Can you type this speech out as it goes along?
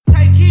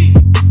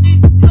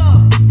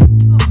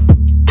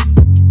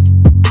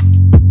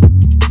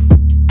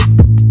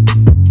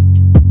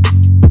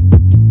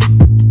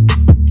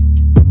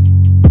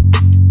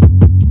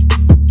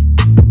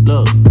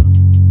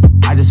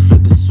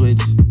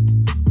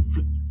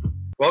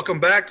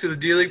Welcome back to the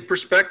D-League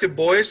Perspective,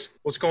 boys.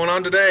 What's going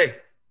on today?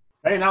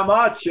 Hey, not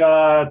much.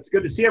 It's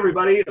good to see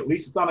everybody. At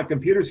least it's on a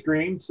computer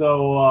screen,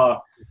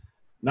 so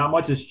not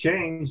much has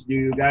changed.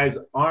 You guys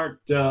aren't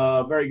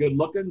very good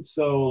looking,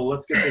 so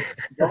let's get this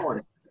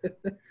going.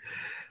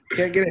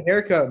 Can't get a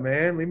haircut,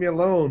 man. Leave me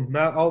alone.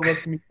 Not all of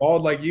us can be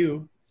bald like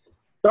you.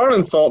 Don't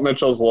insult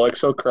Mitchell's look.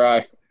 He'll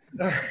cry.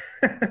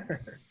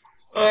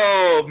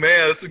 Oh,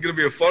 man, this is going to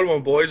be a fun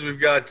one, boys.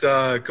 We've got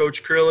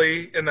Coach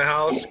Crilly in the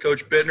house,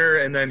 Coach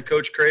Buettner, and then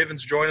Coach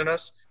Craven's joining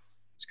us.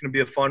 It's going to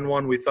be a fun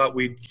one. We thought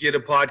we'd get a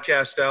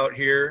podcast out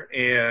here,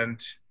 and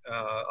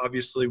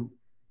obviously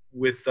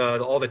with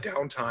all the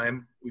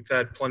downtime, we've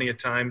had plenty of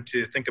time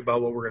to think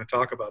about what we're going to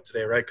talk about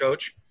today. Right,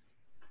 Coach?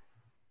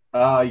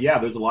 Yeah,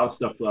 there's a lot of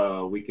stuff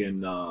we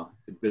can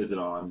visit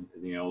on.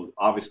 You know,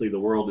 obviously the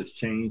world has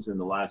changed in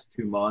the last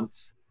 2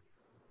 months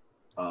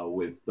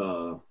with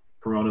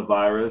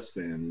coronavirus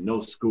and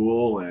no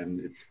school, and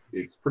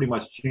it's pretty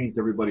much changed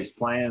everybody's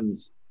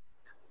plans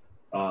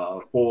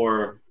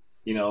for,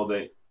 you know,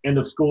 the end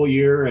of school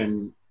year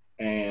and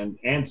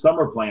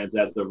summer plans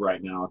as of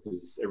right now,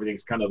 because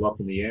everything's kind of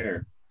up in the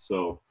air.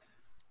 So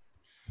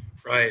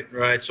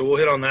Right. So we'll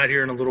hit on that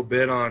here in a little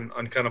bit on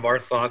kind of our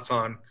thoughts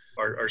on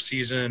our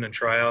season and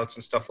tryouts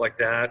and stuff like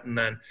that. And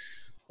then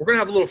we're going to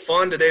have a little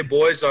fun today,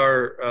 boys.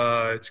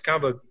 It's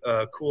kind of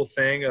a cool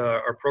thing.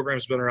 Our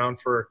program's been around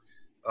for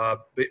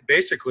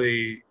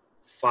basically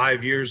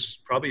 5 years,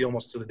 probably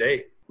almost to the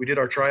date. We did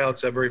our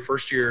tryouts that very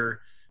first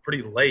year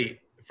pretty late,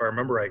 if I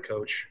remember right,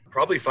 Coach.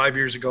 Probably 5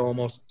 years ago,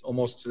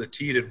 almost to the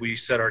T, did we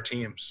set our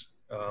teams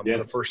for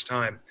the first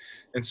time.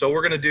 And so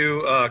we're going to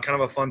do kind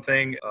of a fun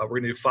thing. We're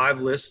going to do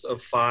 5 lists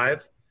of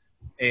 5,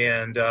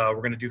 and we're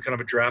going to do kind of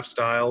a draft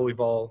style.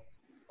 We've all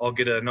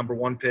get a number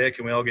 1 pick,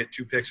 and we all get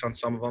 2 picks on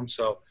some of them.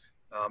 So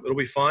it'll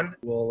be fun.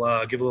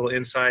 We'll give a little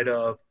insight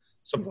of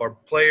some of our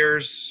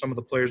players, some of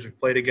the players we've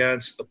played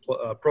against,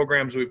 the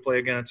programs we play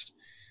against,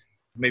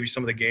 maybe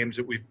some of the games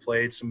that we've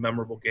played, some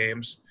memorable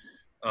games.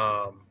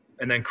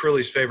 And then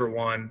Crilly's favorite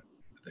one,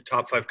 the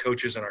top 5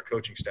 coaches in our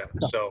coaching staff.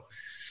 So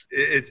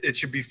it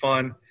should be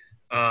fun.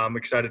 I'm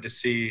excited to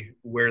see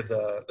where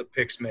the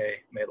picks may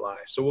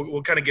lie. So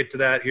we'll kind of get to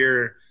that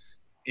here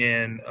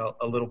in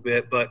a little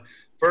bit. But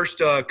first,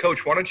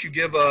 Coach, why don't you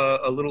give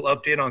a little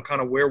update on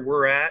kind of where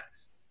we're at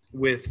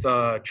with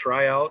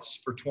tryouts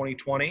for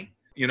 2020?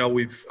 You know,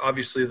 we've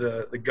obviously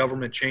the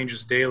government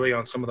changes daily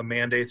on some of the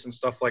mandates and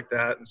stuff like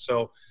that. And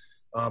so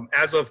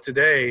as of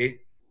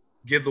today,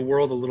 give the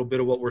world a little bit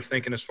of what we're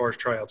thinking as far as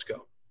tryouts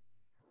go.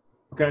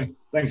 Okay.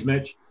 Thanks,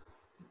 Mitch.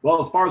 Well,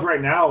 as far as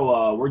right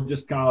now, we're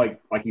just kind of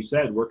like you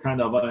said, we're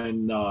kind of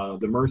in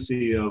the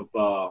mercy of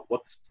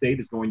what the state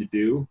is going to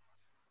do.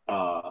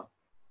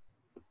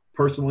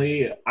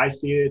 Personally, I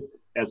see it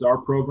as our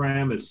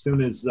program, as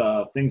soon as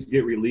things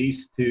get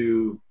released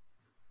to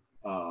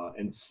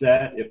and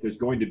set, if there's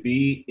going to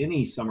be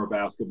any summer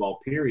basketball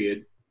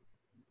period,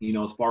 you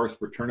know, as far as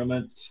for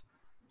tournaments,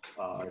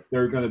 if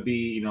they're going to be,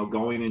 you know,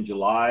 going in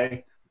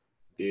July,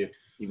 if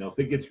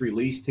it gets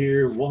released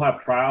here, we'll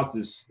have tryouts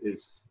as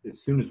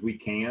soon as we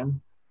can.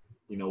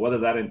 You know, whether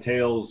that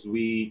entails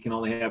we can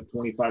only have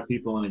 25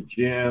 people in a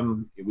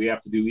gym, we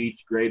have to do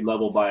each grade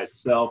level by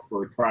itself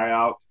for a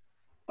tryout.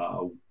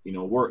 You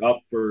know, we're up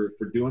for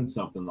doing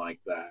something like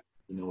that.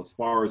 You know, as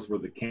far as for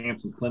the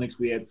camps and clinics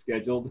we had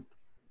scheduled,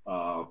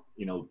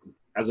 you know,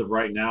 as of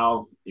right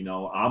now, you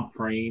know, I'm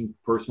praying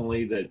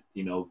personally that,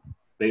 you know,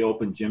 they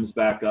open gyms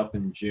back up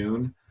in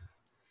June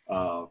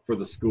for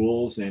the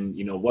schools. And,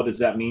 you know, what does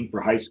that mean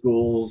for high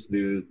schools?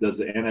 Does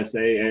the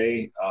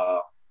NSAA,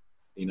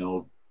 you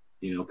know,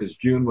 because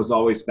June was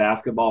always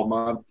basketball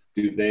month.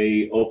 Do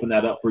they open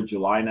that up for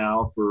July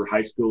now for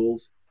high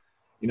schools?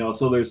 You know,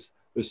 so there's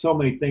so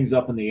many things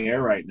up in the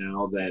air right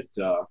now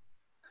that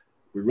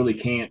we really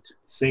can't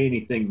say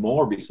anything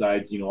more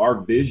besides, you know, our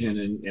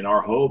vision and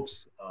our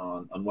hopes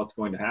on what's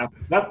going to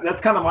happen.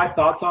 That's kind of my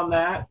thoughts on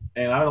that.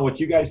 And I don't know what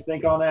you guys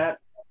think on that,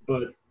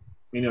 but,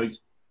 you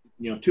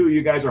know, 2 of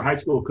you guys are high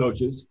school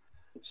coaches.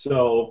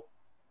 So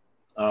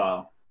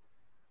I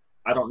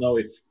don't know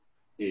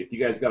if you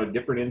guys got a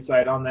different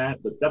insight on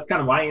that, but that's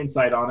kind of my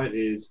insight on it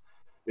is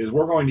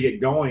we're going to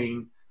get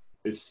going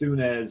as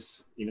soon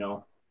as, you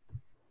know,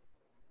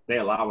 they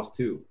allow us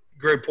to.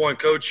 Great point,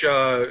 Coach.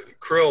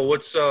 Krill,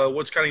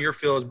 what's kind of your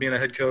feel as being a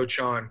head coach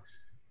on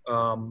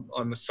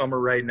the summer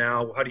right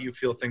now? How do you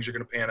feel things are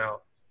going to pan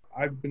out?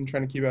 I've been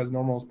trying to keep it as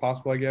normal as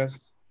possible, I guess.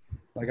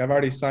 Like, I've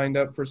already signed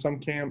up for some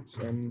camps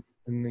and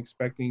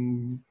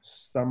expecting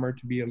summer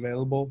to be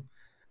available.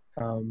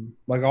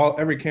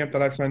 Every camp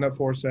that I've signed up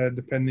for said,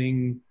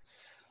 depending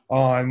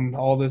on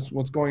all this,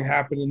 what's going to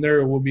happen in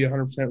there, will be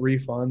 100%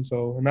 refund.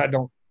 So, and I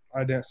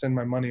didn't send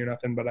my money or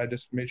nothing, but I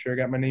just made sure I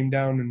got my name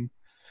down and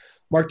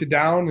marked it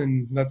down,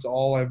 and that's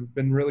all I've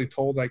been really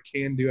told I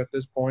can do at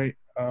this point.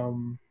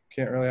 Can't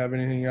really have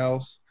anything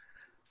else.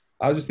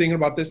 I was just thinking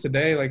about this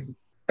today. Like,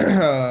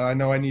 I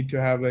know I need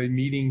to have a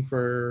meeting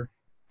for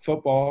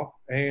football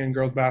and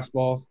girls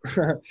basketball.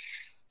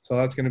 So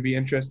that's going to be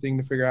interesting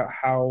to figure out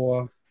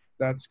how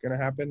that's going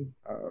to happen.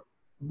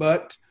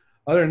 But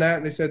other than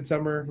that, they said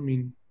summer. I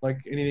mean, like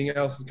anything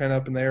else is kind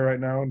of up in the air right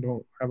now and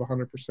don't have a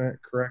 100%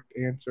 correct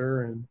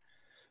answer. And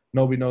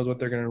nobody knows what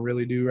they're going to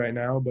really do right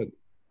now. But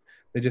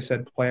they just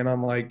said plan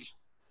on like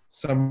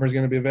summer's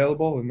going to be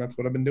available, and that's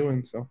what I've been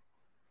doing. So.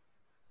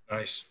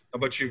 Nice. How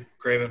about you,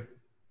 Craven?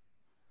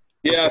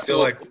 Yeah,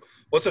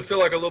 What's it feel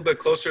like a little bit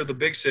closer to the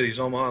big cities,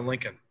 Omaha and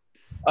Lincoln?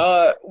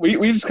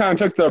 we just kind of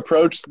took the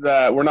approach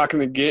that we're not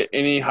going to get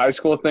any high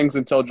school things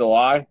until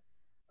July,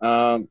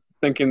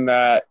 thinking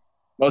that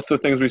most of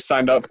the things we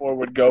signed up for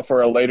would go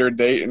for a later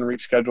date and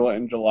reschedule it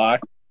in July.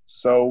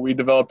 So we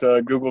developed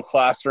a Google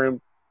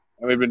Classroom,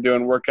 and we've been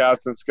doing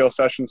workouts and skill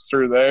sessions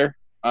through there,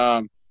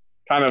 kind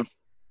of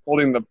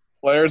holding the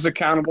players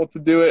accountable to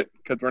do it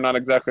because we're not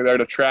exactly there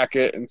to track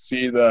it and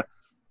see the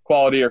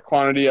quality or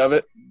quantity of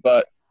it.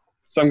 But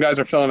some guys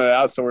are filling it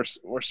out, so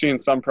we're seeing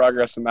some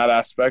progress in that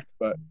aspect.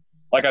 But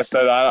like I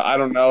said, I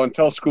don't know.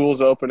 Until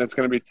school's open, it's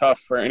going to be tough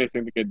for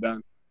anything to get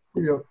done.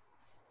 Yep.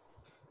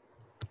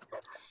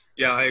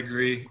 Yeah, I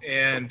agree.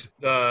 And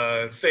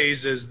the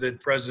phases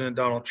that President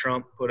Donald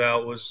Trump put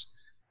out was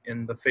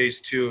in the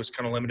phase 2 is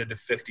kind of limited to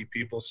 50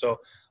 people. So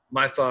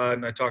my thought,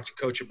 and I talked to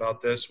Coach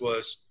about this,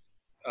 was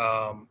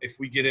if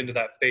we get into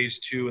that phase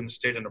 2 in the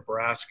state of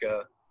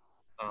Nebraska,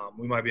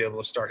 we might be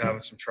able to start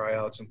having some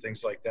tryouts and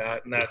things like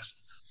that. And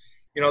that's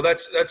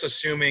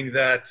assuming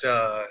that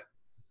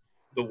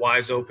the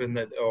Y's open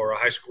or a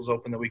high school's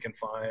open that we can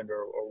find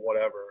or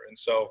whatever. And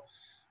so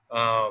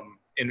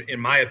in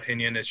my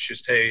opinion, it's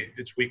just, hey,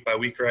 it's week by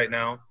week right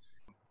now,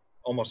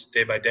 almost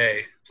day by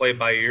day, play it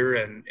by ear.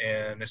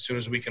 And as soon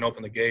as we can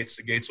open the gates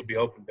will be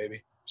open,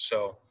 baby.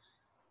 So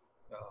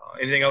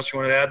anything else you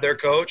want to add there,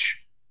 Coach?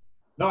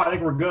 No, I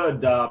think we're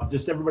good.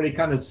 Just everybody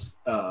kind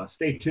of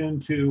stay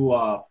tuned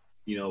to,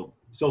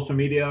 social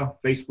media,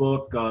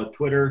 Facebook,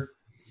 Twitter.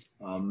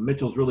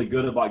 Mitchell's really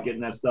good about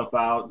getting that stuff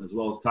out, as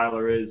well as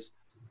Tyler is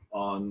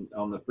on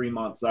the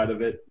Fremont side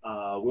of it.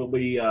 We'll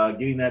be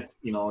getting that,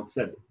 like I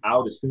said,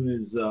 out as soon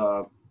as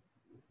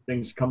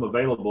things come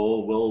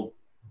available. We'll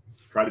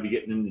try to be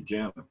getting in the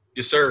gym.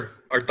 Yes, sir.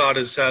 Our thought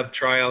is have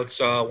tryouts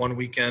one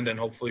weekend and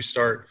hopefully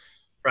start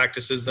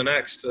practices the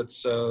next.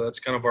 That's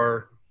kind of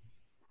our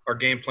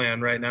game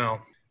plan right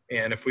now.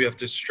 And if we have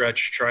to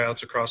stretch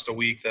tryouts across the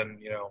week, then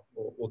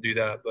we'll do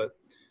that.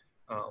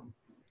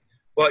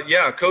 But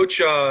yeah, Coach,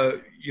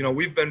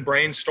 we've been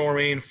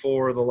brainstorming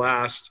for the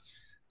last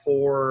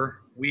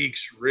 4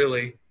 weeks,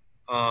 really,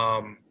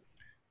 on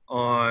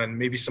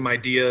maybe some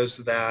ideas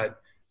that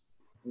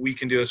we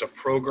can do as a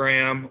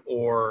program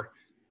or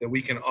that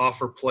we can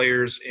offer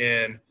players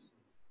in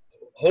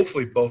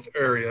hopefully both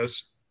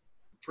areas,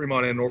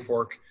 Fremont and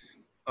Norfolk.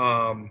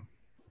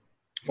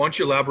 Why don't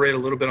you elaborate a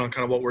little bit on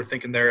kind of what we're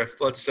thinking there?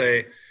 If, let's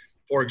say,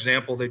 for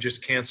example, they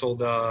just canceled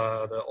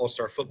the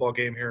All-Star football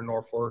game here in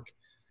Norfolk,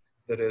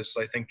 that is,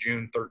 I think,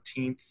 June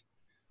 13th.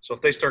 So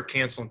if they start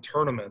canceling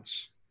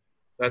tournaments,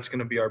 that's going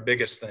to be our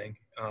biggest thing.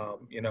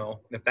 And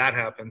if that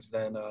happens,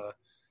 then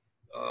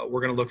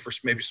we're going to look for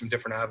maybe some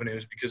different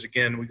avenues because,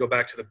 again, we go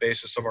back to the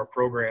basis of our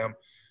program,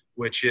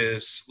 which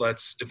is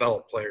let's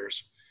develop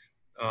players.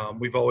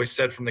 We've always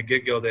said from the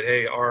get-go that,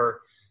 hey,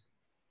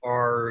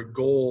 our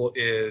goal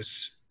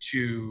is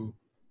to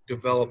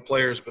develop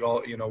players, but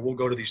we'll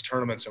go to these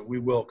tournaments and we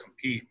will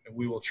compete and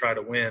we will try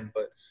to win.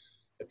 But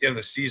at the end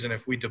of the season,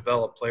 if we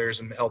develop players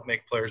and help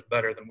make players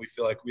better, then we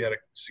feel like we had a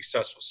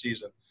successful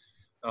season.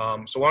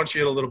 So why don't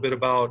you hit a little bit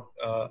about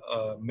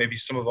maybe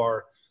some of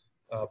our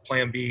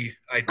Plan B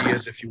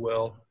ideas, if you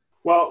will.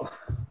 Well,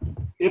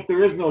 if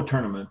there is no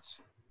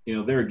tournaments,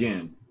 there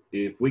again,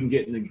 if we can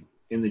get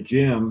in the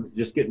gym,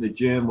 just get in the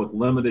gym with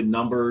limited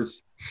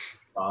numbers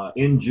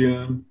in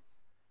June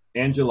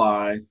and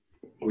July,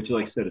 which,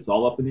 like I said, it's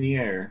all up in the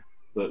air.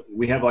 But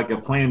we have like a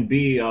Plan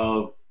B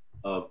of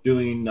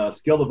doing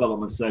skill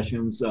development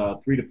sessions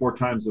 3 to 4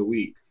 times a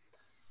week.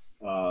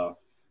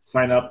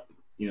 Sign up,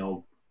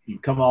 you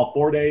come all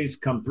 4 days,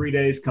 come 3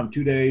 days, come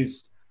 2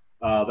 days.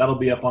 That'll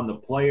be up on the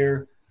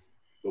player.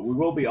 But we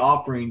will be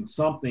offering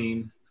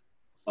something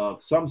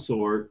of some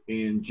sort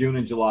in June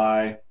and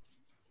July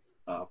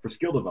for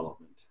skill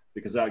development.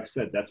 Because like I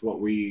said, that's what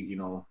we,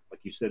 like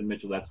you said,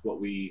 Mitchell, that's what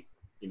we,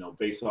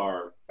 base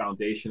our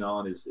foundation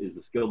on is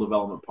the skill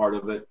development part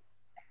of it.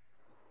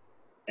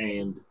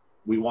 And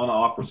we want to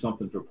offer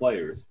something for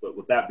players. But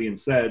with that being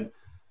said,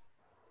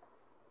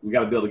 we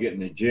got to be able to get in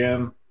the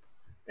gym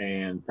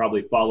and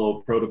probably follow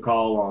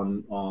protocol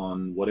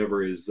on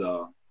whatever is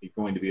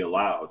going to be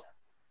allowed.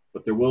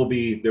 But there will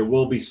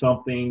be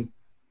something,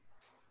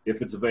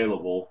 if it's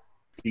available,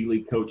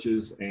 P-League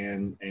coaches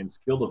and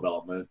skill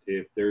development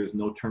if there's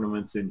no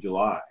tournaments in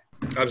July.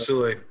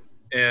 Absolutely.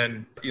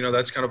 And,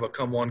 that's kind of a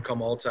come one,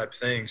 come all type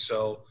thing.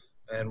 So,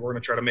 and we're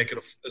going to try to make it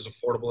as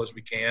affordable as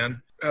we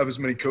can, have as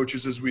many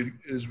coaches as we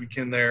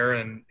can there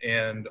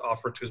and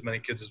offer it to as many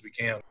kids as we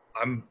can.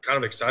 I'm kind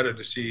of excited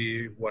to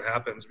see what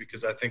happens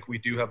because I think we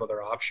do have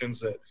other options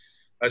that,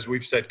 as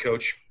we've said,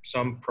 Coach,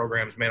 some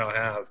programs may not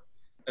have.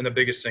 And the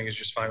biggest thing is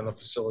just finding the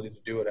facility to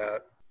do it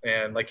at.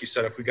 And like you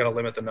said, if we got to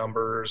limit the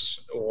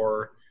numbers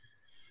or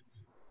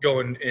go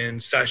in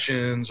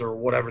sessions or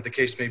whatever the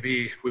case may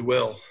be, we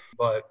will.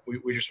 But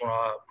we just want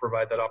to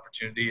provide that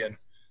opportunity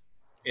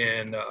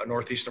in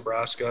Northeast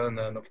Nebraska, and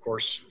then, of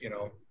course,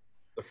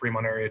 the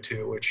Fremont area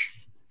too, which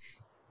 –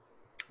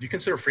 do you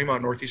consider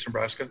Fremont Northeast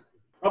Nebraska?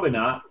 Probably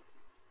not.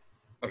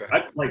 Okay.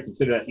 I'd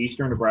consider that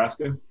Eastern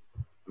Nebraska.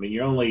 I mean,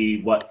 you're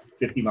only,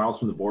 50 miles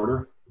from the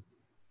border?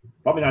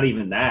 Probably not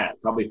even that.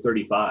 Probably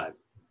 35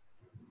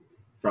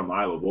 from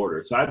Iowa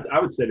border. So I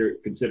would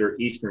consider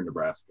Eastern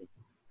Nebraska.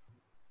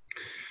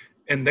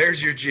 And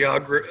there's your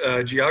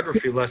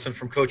geography lesson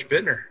from Coach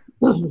Buettner.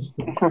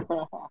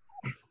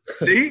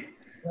 See?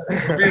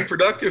 We're being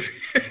productive.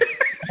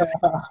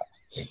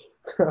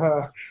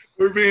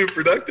 We're being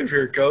productive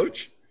here,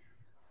 Coach.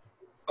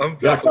 I'm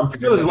sure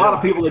there's a lot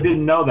of people that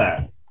didn't know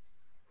that.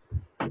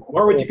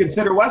 Where would you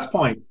consider West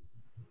Point?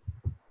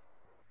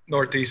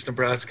 Northeast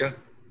Nebraska.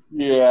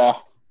 Yeah.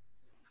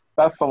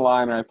 That's the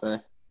line right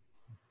there.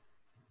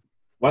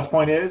 West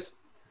Point is?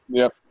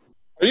 Yep.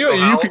 Are you a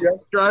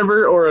UPS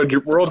driver or a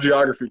world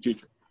geography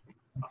teacher?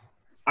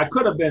 I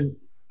could have been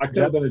a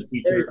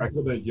teacher. I could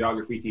have been a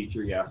geography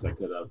teacher. Yes, I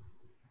could have.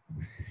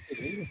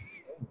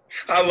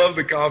 I love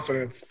the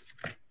confidence.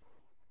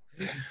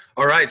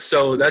 All right,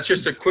 so that's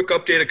just a quick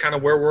update of kind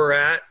of where we're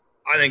at.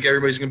 I think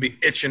everybody's going to be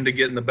itching to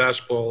get in the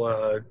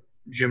basketball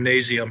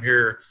gymnasium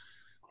here,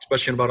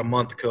 especially in about a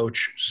month,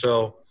 Coach.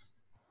 So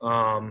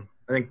I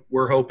think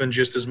we're hoping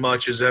just as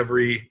much as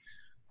every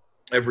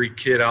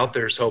kid out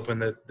there is hoping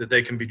that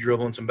they can be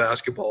dribbling some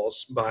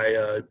basketballs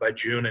by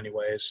June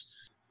anyways.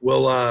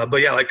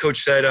 But yeah, like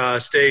Coach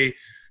said, stay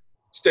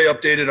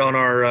updated on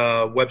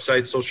our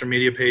website, social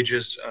media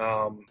pages.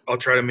 I'll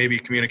try to maybe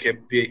communicate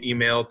via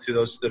email to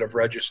those that have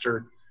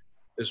registered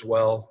as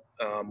well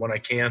when I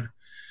can.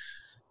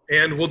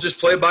 And we'll just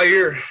play it by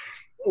ear.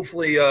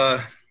 Hopefully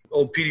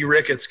old Petey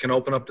Ricketts can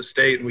open up the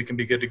state and we can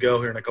be good to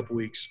go here in a couple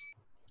weeks.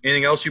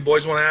 Anything else you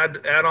boys want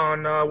to add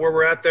on where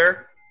we're at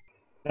there?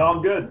 No,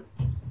 I'm good.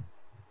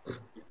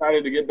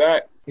 Excited to get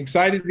back.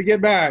 Excited to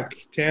get back,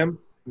 Tim.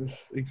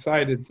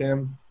 Excited,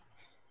 Tim.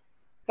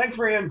 Thanks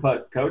for your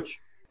input, Coach.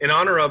 In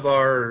honor of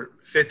our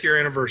 5th year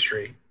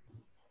anniversary,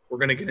 we're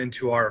going to get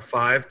into our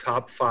 5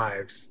 top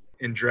 5s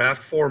in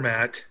draft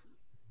format.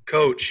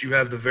 Coach, you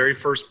have the very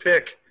first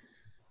pick.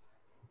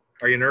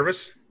 Are you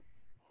nervous?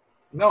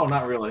 No,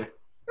 not really.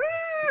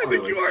 I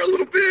think you are a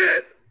little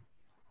bit.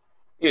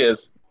 He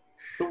is.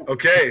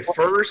 Okay,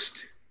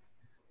 first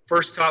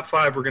top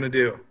 5 we're going to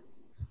do.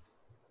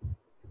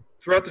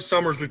 Throughout the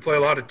summers, we play a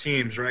lot of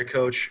teams, right,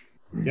 Coach?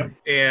 Yep.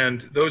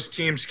 And those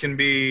teams can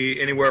be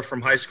anywhere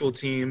from high school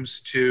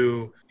teams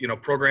to,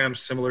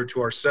 programs similar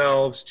to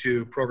ourselves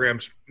to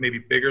programs maybe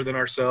bigger than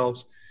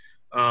ourselves.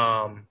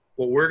 What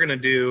we're going to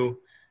do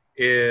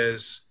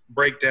is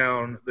break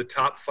down the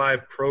top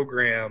 5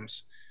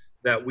 programs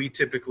that we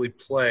typically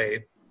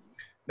play.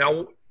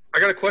 Now, I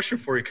got a question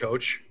for you,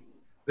 Coach.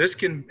 This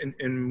can,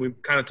 and we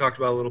kind of talked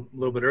about a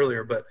little bit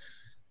earlier, but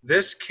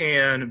this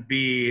can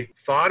be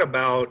thought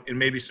about in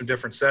maybe some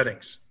different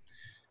settings.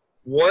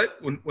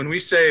 When we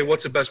say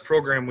what's the best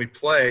program we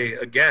play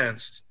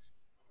against,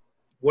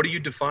 what do you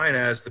define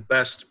as the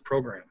best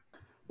program?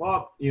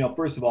 Well,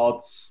 first of all,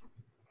 it's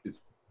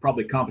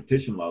probably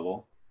competition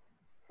level.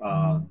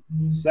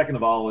 Second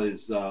of all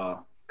is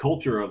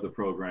culture of the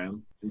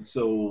program. And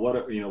so what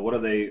are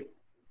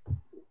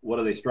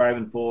they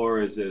striving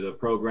for? Is it a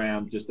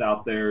program just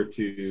out there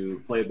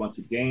to play a bunch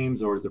of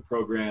games, or is it a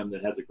program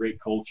that has a great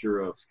culture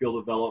of skill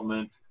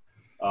development,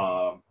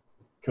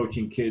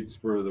 coaching kids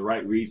for the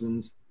right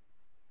reasons,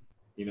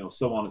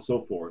 so on and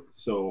so forth.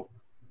 So,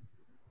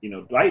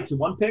 do I get to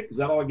one pick? Is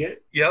that all I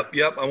get? Yep.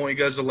 I want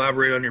you guys to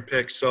elaborate on your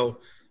picks. So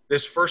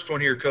this first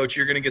one here, Coach,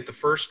 you're going to get the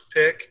first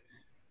pick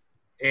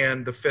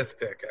and the 5th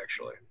pick,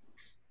 actually.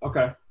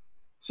 Okay.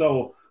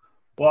 So,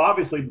 well,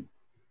 obviously,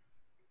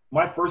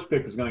 my first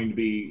pick is going to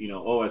be,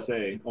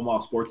 OSA, Omaha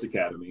Sports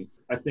Academy.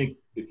 I think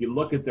if you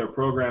look at their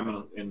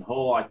program in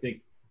whole, I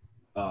think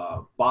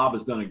Bob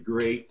has done a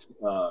great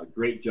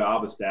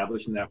job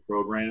establishing that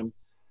program.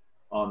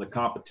 On the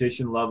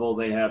competition level,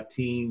 they have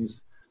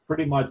teams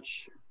pretty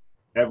much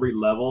every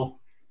level,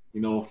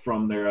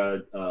 from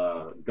their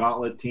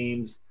gauntlet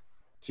teams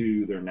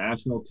to their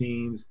national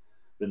teams.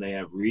 Then they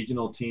have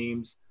regional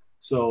teams.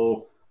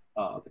 So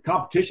the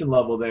competition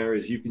level there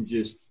is you can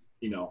just,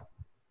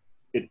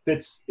 it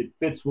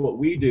fits what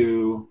we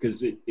do,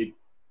 because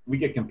we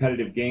get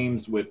competitive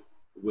games with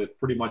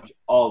pretty much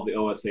all of the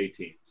OSA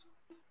teams.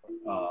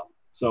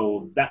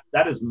 So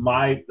that is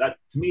to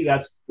me,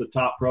 that's the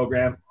top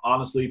program,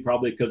 honestly,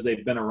 probably because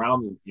they've been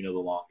around, the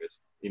longest,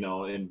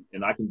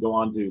 and I can go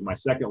on to my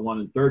second one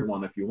and third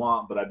one if you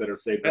want, but I better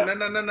save that.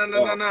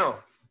 No.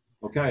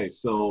 Okay.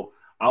 So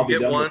I'll be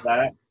done with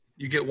that.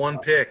 You get one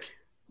pick.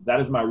 That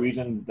is my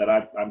reason that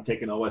I'm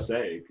taking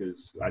OSA,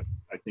 because I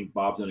think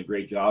Bob's done a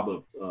great job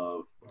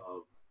of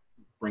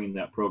bringing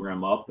that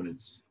program up, and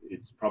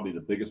it's probably the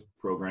biggest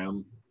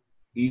program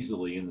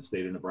easily in the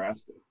state of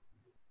Nebraska.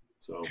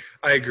 So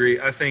I agree.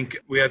 I think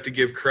we have to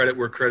give credit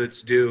where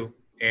credit's due,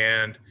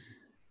 and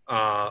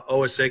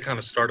OSA kind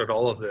of started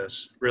all of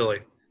this, really.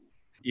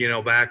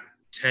 back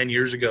 10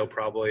 years ago,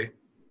 probably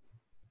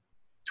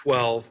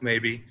 12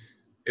 maybe,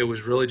 it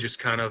was really just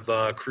kind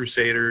of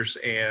Crusaders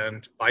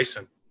and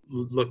Bison.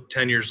 Look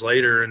 10 years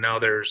later, and now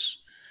there's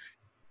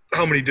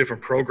how many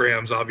different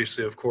programs,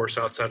 obviously, of course,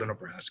 outside of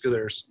Nebraska.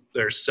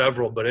 There's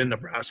several, but in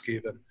Nebraska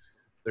even,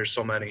 there's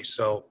so many.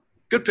 So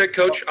good pick,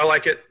 Coach. I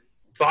like it.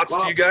 Thoughts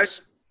to you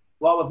guys?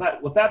 Well,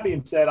 with that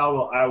being said, I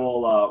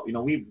will.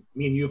 Me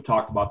and you have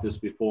talked about this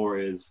before.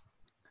 Is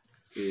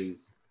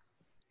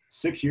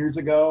 6 years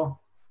ago,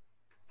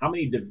 how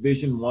many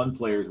Division I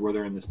players were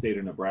there in the state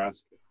of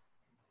Nebraska?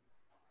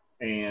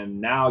 And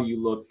now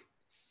you look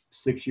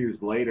 6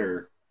 years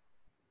later,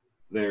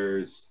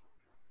 there's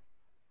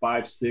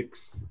 5,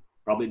 6,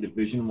 probably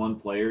Division I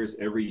players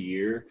every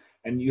year.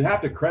 And you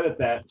have to credit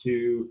that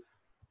to,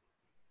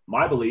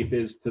 my belief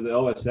is, to the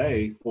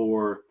OSA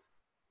for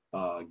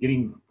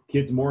getting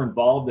kids more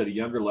involved at a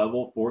younger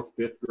level, 4th,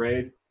 5th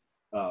grade,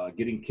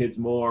 getting kids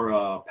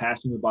more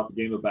passionate about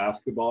the game of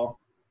basketball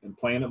and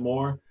playing it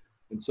more.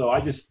 And so I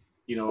just,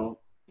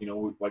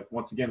 like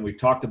once again, we've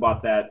talked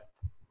about that.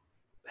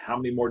 How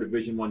many more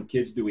Division I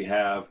kids do we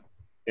have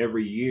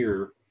every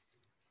year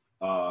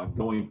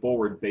going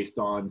forward based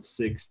on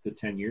 6 to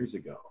 10 years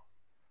ago?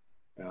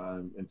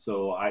 And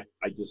so I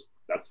just,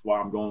 that's why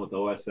I'm going with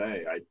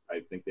OSA. I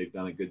think they've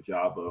done a good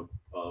job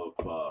of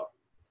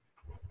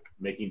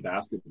making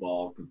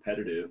basketball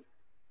competitive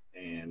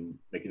and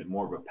making it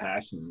more of a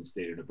passion in the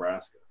state of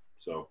Nebraska.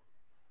 So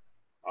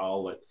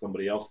I'll let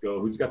somebody else go.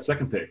 Who's got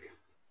second pick?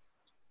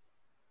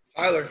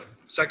 Tyler.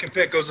 Second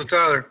pick goes to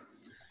Tyler.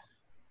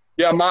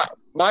 Yeah,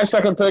 my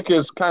second pick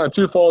is kind of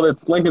twofold.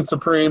 It's Lincoln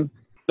Supreme.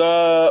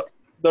 The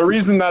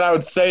reason that I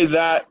would say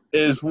that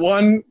is,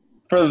 one,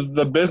 for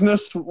the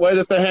business way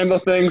that they handle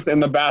things,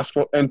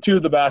 and two,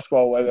 the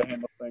basketball way they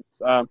handle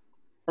things.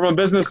 From a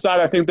business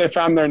side, I think they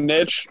found their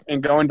niche in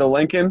going to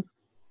Lincoln.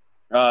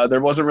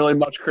 There wasn't really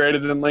much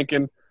created in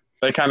Lincoln.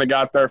 They kind of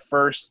got there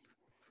first.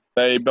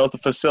 They built a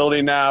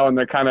facility now, and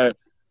they're kind of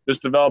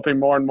just developing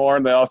more and more,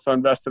 and they also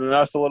invested in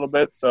us a little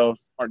bit, so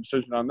smart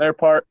decision on their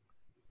part.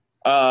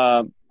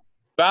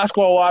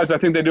 Basketball-wise, I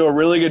think they do a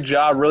really good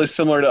job, really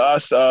similar to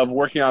us, of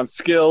working on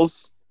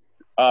skills,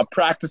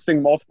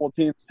 practicing multiple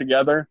teams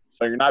together.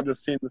 So you're not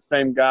just seeing the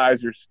same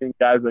guys. You're seeing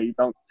guys that you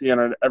don't see on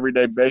an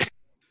everyday basis.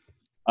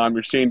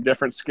 You're seeing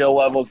different skill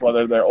levels,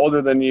 whether they're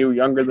older than you,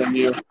 younger than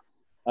you.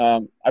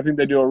 I think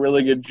they do a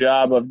really good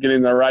job of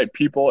getting the right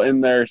people in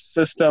their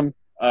system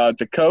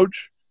to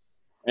coach.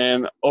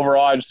 And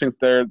overall, I just think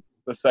they're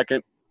the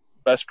second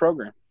best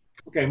program.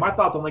 Okay, my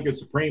thoughts on Lincoln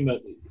Supreme,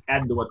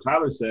 adding to what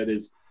Tyler said,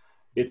 is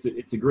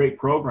it's a great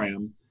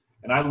program.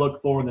 And I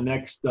look for in the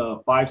next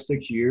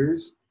 5-6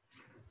 years,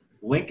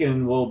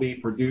 Lincoln will be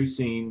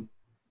producing,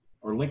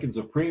 or Lincoln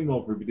Supreme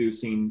will be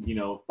producing,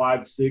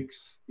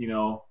 5-6,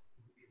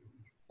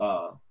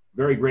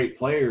 very great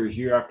players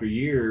year after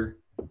year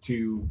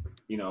to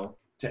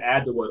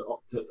add to what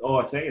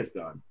OSA has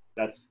done.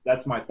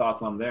 That's my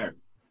thoughts on there.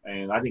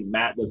 And I think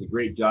Matt does a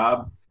great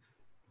job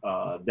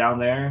down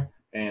there,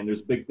 and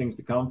there's big things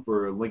to come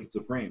for Lincoln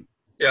Supreme.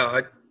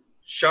 Yeah,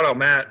 shout out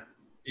Matt.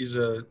 He's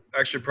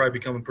actually probably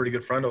become a pretty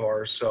good friend of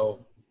ours.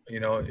 So,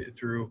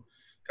 through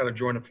kind of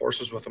joining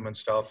forces with him and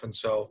stuff. And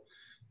so,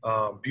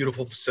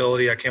 beautiful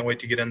facility. I can't wait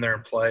to get in there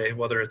and play,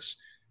 whether it's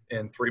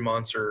in 3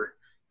 months or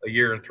a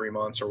year and 3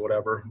 months or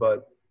whatever.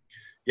 But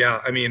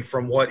yeah, I mean,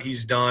 from what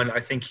he's done,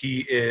 I think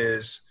he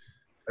is,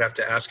 I'd have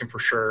to ask him for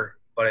sure,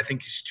 but I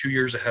think he's 2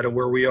 years ahead of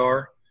where we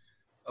are.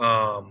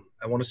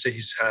 I want to say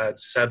he's had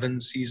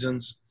 7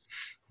 seasons.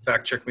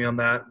 Fact check me on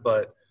that.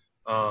 But,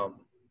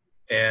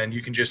 and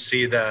you can just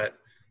see that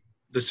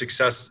the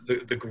success,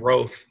 the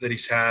growth that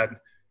he's had,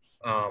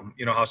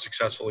 how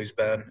successful he's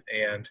been.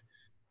 And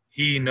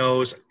he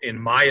knows, in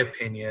my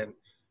opinion,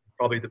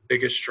 probably the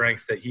biggest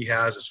strength that he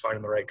has is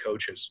finding the right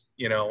coaches,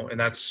 and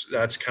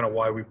that's kind of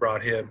why we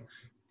brought him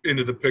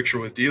into the picture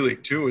with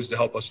D-League too, is to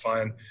help us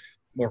find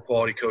more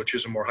quality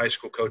coaches and more high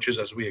school coaches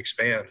as we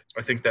expand.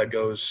 I think that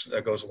goes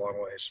a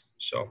long ways.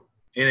 So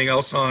anything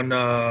else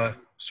on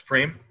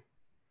Supreme?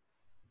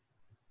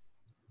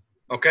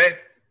 Okay.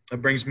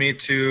 That brings me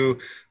to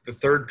the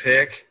third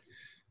pick.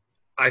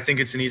 I think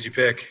it's an easy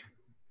pick.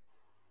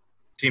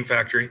 Team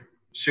Factory,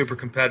 super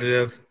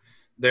competitive.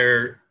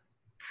 They're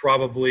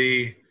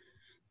probably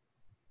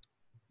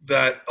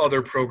that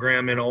other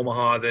program in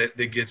Omaha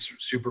that gets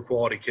super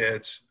quality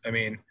kids. I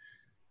mean,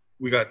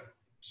 we got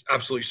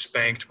absolutely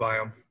spanked by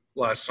them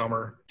last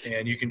summer,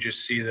 and you can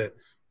just see that,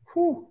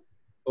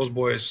 those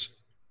boys,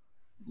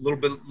 a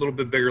little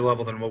bit bigger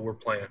level than what we're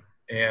playing,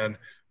 and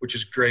which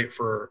is great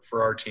for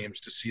our teams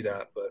to see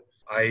that. But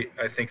I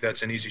think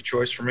that's an easy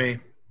choice for me.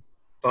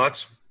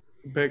 Thoughts?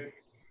 Good pick.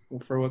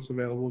 For what's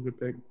available, good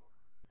pick.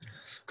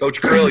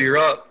 Coach Krill, you're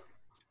up.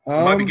 We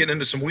might be getting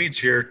into some weeds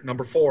here.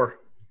 Number 4.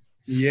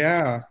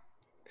 Yeah.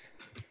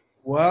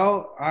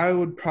 Well, I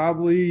would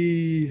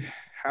probably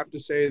have to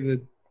say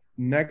the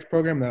next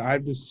program that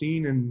I've just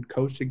seen and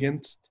coached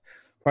against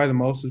probably the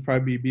most would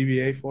probably be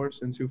BBA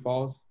Force in Sioux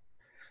Falls.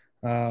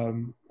 I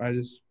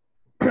just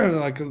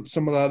like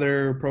some of the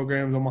other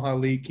programs, Omaha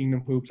Elite,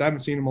 Kingdom Hoops. I haven't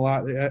seen them a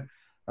lot yet.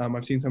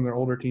 I've seen some of their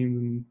older teams,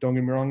 and don't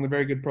get me wrong, they're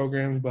very good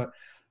programs. But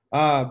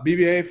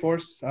BBA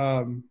Force,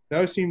 they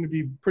always seem to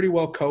be pretty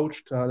well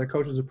coached. Their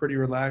coaches are pretty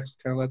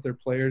relaxed, kind of let their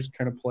players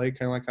kind of play,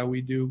 kind of like how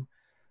we do.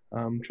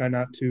 Try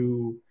not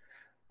to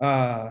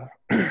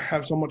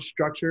have so much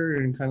structure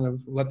and kind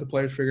of let the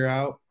players figure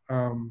out.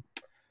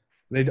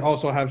 They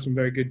also have some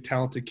very good,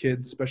 talented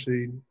kids,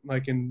 especially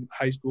like in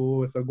high school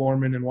with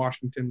Gorman and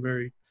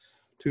Washington,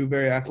 two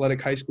very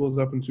athletic high schools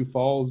up in Sioux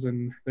Falls,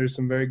 and there's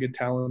some very good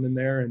talent in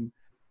there, and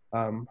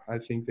I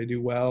think they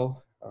do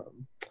well.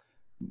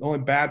 The only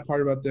bad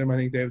part about them, I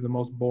think they have the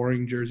most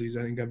boring jerseys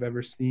I think I've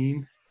ever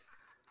seen.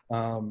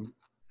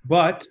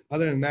 But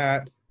other than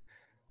that,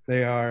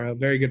 they are a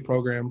very good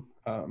program,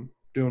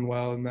 doing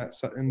well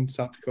in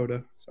South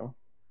Dakota. So,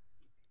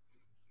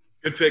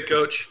 good pick,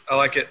 Coach. I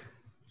like it.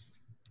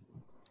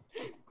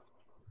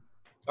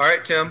 All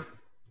right, Tim,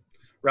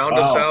 round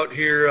us out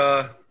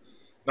here.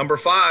 Number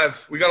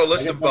 5. We got a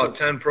list of about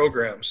 10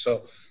 programs.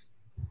 So,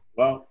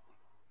 well,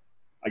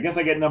 I guess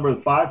I get number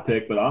 5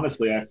 pick, but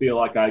honestly, I feel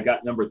like I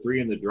got number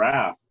 3 in the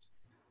draft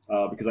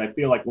because I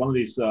feel like one of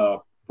these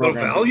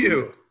programs.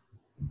 Value.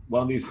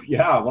 One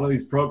of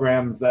these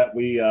programs that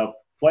we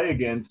play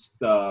against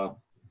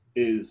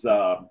is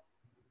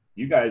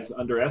you guys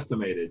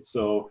underestimated.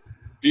 So,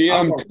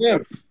 DM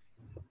Tim.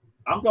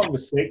 I'm going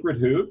with Sacred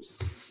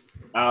Hoops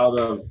out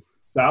of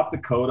South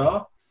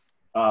Dakota.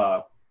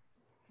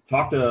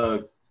 Talk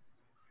to,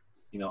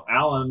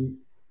 Alan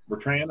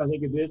Bertrand, I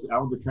think it is,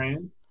 Alan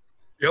Bertrand.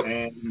 Yep.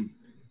 And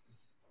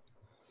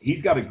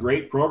he's got a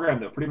great program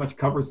that pretty much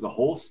covers the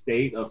whole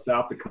state of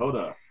South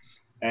Dakota.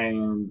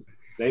 And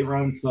they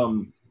run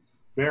some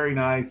very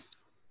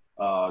nice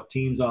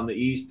teams on the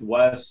East,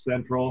 West,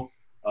 Central,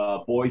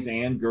 boys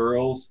and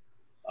girls.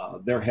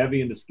 They're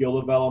heavy into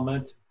skill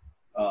development,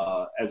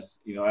 as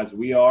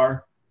we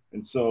are.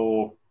 And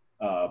so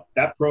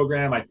that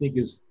program, I think,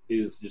 is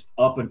just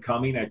up and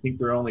coming. I think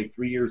they're only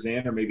 3 years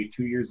in, or maybe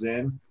 2 years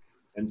in,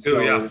 and so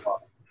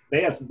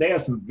they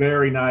have some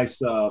very nice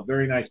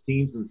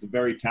teams and some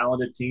very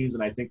talented teams.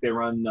 And I think they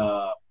run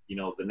the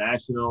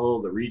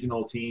national, the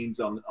regional teams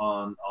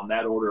on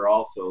that order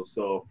also.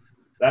 So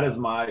that is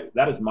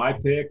my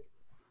pick.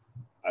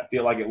 I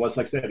feel like it was,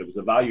 like I said, it was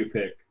a value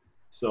pick.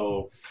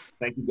 So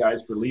thank you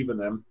guys for leaving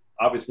them.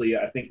 Obviously,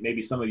 I think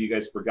maybe some of you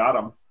guys forgot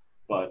them,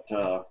 but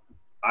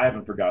I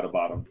haven't forgot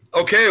about them.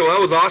 Okay, well, that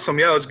was awesome.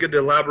 Yeah, it was good to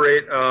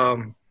elaborate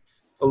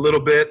a little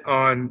bit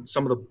on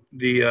some of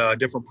the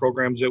different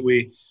programs that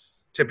we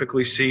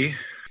typically see.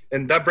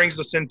 And that brings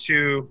us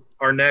into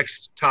our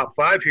next top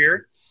 5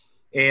 here.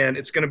 And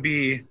it's going to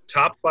be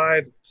top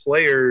 5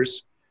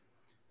 players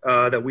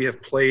that we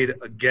have played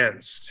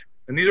against.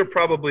 And these will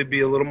probably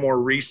be a little more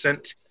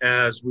recent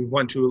as we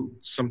went to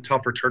some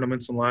tougher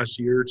tournaments in the last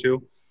year or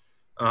two.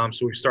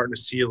 So we're starting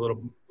to see a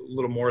little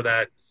more of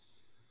that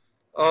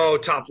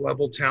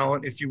top-level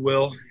talent, if you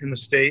will, in the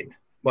state.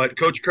 But,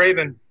 Coach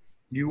Craven,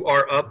 you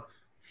are up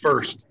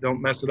first.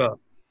 Don't mess it up.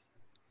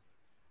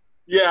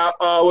 Yeah,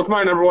 with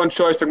my number 1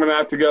 choice, I'm going to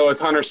have to go with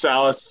Hunter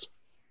Salas.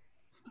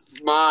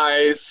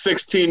 My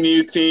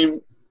 16U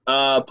team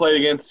played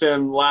against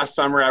him last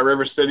summer at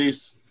River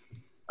Cities.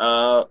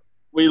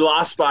 We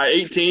lost by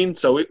 18,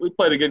 so we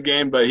played a good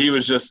game, but he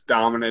was just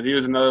dominant. He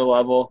was another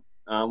level.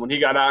 When he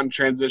got out in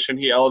transition,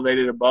 he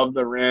elevated above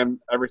the rim.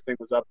 Everything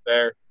was up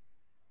there.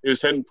 He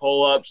was hitting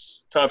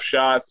pull-ups, tough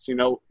shots.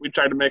 We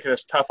tried to make it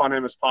as tough on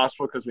him as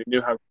possible because we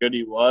knew how good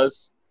he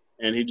was,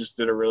 and he just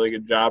did a really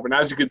good job. And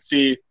as you could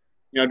see,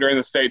 during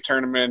the state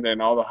tournament and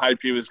all the hype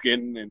he was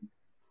getting and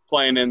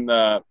playing in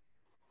the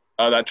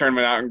that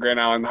tournament out in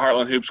Grand Island, the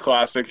Heartland Hoops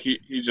Classic,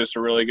 he's just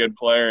a really good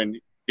player, and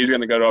he's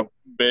going to go to a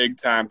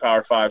big-time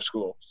Power 5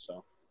 school.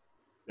 So,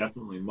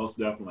 definitely, most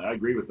definitely. I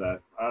agree with that.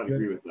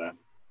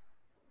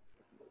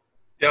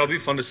 Yeah, it'll be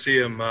fun to see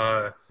him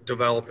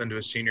develop into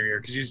a senior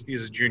year because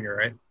he's a junior,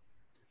 right?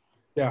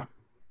 Yeah.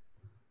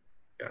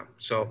 Yeah,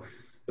 so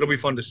it'll be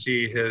fun to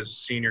see his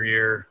senior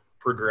year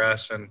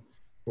progress and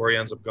where he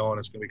ends up going.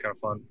 It's going to be kind of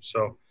fun.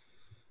 So,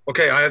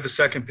 okay, I have the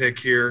second pick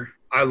here.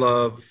 I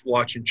love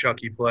watching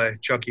Chucky play,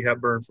 Chucky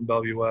Hepburn from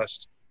Bellevue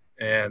West.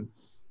 And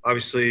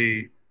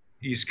obviously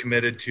he's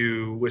committed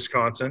to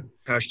Wisconsin,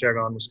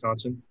 #on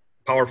Wisconsin.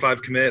 Power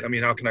 5 commit. I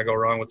mean, how can I go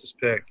wrong with this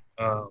pick?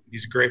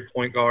 He's a great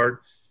point guard.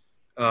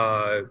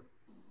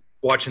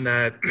 Watching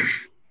that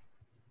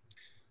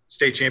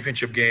state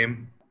championship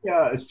game.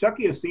 Yeah, is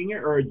Chucky a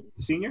senior or a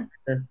senior?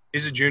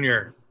 He's a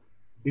junior.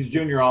 He's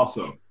junior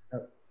also.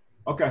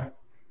 Okay.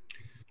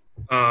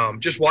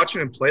 Just watching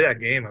him play that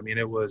game, I mean,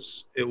 it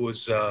was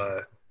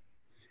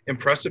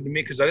impressive to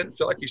me because I didn't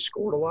feel like he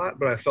scored a lot,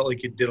 but I felt like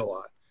he did a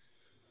lot.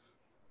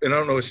 And I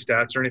don't know his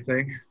stats or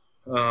anything.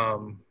 I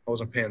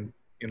wasn't paying,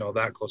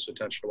 that close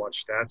attention to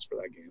watch stats for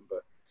that game.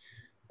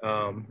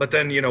 But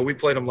then, we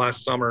played him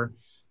last summer,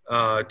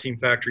 Team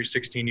Factory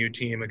 16U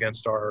team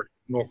against our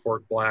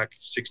Norfolk Black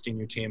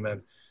 16U team,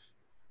 and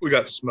we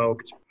got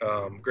smoked.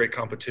 Great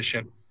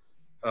competition.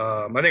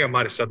 I think I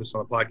might have said this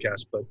on the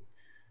podcast, but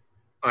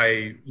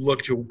I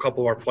looked to a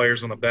couple of our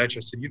players on the bench.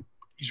 I said,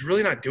 he's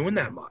really not doing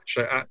that much.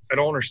 I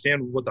don't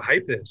understand what the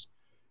hype is.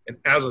 And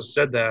as I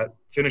said that,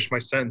 finished my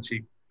sentence,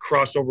 he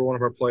crossed over one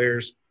of our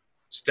players,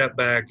 stepped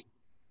back,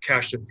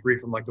 cashed a three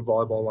from like the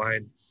volleyball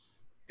line.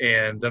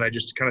 And then I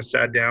just kind of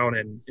sat down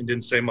and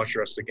didn't say much the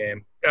rest of the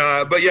game.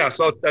 But yeah,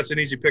 so that's an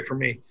easy pick for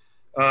me.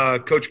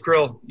 Coach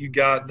Krill, you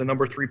got the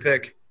number 3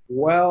 pick.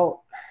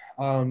 Well,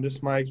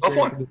 just my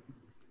experience with the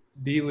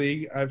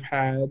D-League, I've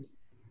had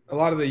a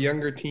lot of the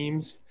younger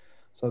teams.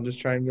 So I'm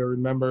just trying to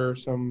remember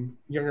some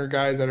younger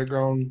guys that are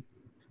grown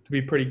to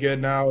be pretty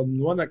good now. And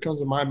the one that comes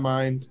to my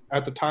mind,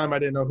 at the time I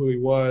didn't know who he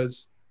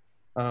was,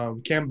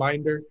 Cam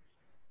Binder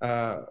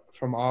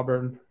from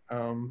Auburn.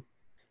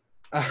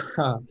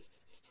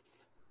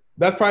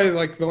 That's probably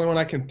like the only one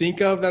I can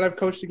think of that I've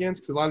coached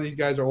against, because a lot of these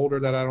guys are older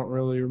that I don't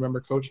really remember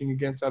coaching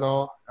against at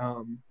all.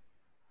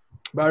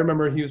 But I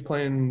remember he was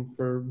playing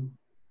for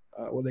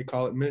what they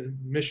call it,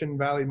 Mission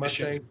Valley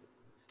Mustang,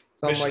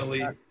 something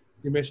like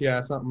that.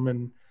 Yeah, something.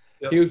 And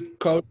yep.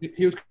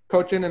 He was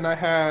coaching, and I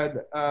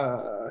had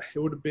it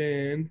would have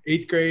been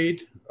 8th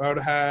grade. I would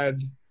have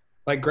had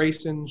like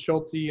Grayson,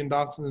 Schulte, and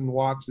Dawson and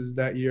Watts is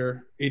that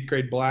year, 8th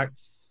grade black.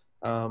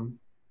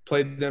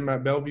 Played them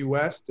at Bellevue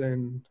West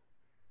and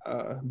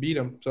beat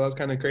him. So that was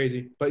kind of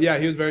crazy. But yeah,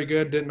 he was very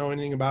good. Didn't know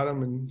anything about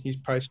him, and he's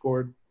probably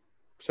scored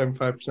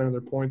 75% of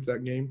their points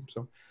that game.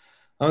 So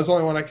that's the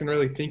only one I can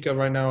really think of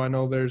right now. I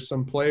know there's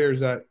some players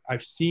that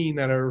I've seen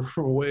that are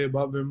way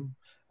above him.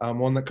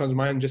 One that comes to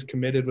mind just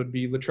committed would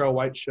be Latrell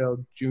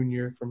Whiteshell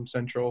Jr. from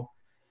Central.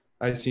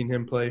 I've seen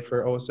him play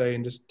for OSA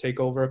and just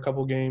take over a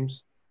couple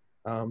games.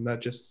 That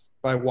just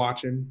by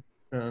watching,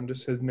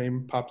 just his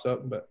name pops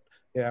up. But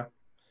yeah,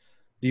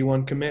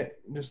 D1 commit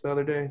just the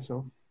other day.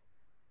 So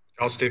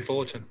Cal State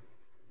Fullerton.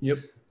 Yep.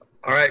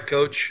 All right,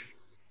 Coach.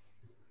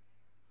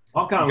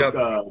 I'll kind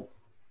of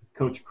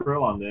Coach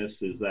Krill on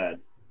this is that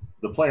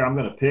the player I'm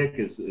going to pick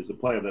is a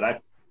player that I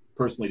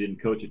personally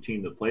didn't coach a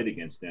team that played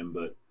against him,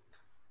 but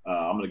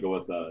I'm going to go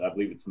with, I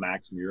believe it's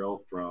Max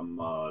Muro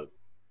from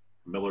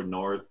Millard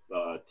North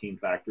Team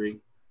Factory.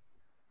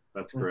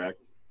 That's correct.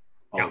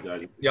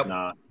 Apologize if it's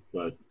not,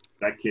 but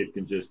that kid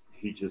can just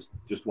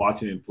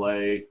watching him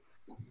play.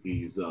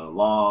 He's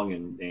long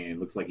and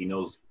looks like he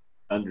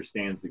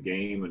understands the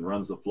game and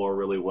runs the floor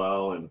really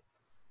well.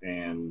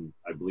 And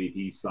I believe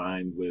he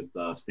signed with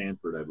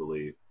Stanford, I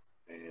believe,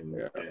 and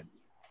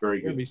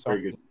very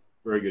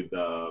good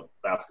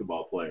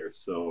basketball player.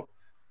 So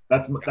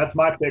that's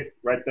my pick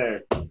right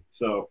there.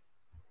 So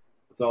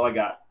that's all I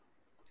got.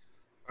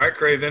 All right,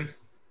 Craven.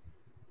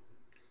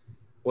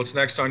 What's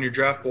next on your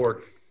draft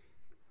board?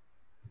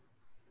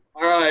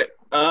 All right.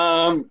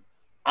 I'm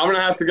going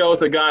to have to go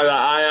with a guy that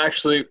I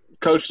actually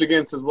coached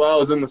against as well. It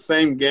was in the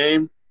same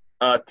game.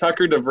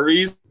 Tucker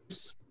DeVries.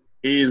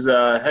 He's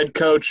head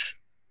coach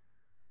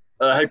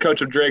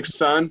of Drake's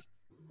son.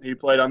 He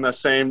played on the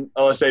same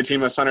OSA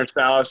team as Hunter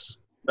Salas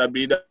that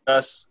beat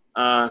us.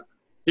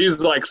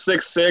 He's like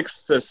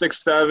 6'6" to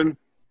 6'7".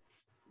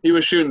 He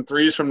was shooting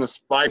threes from the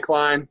spike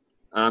line.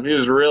 He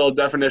was a real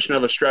definition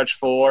of a stretch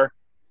 4.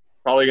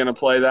 Probably going to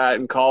play that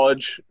in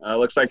college.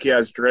 Looks like he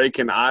has Drake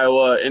and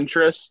Iowa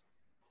interests.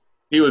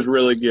 He was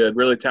really good,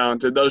 really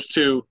talented. Those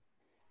two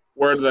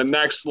were the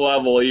next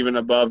level, even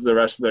above the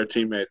rest of their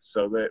teammates.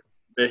 So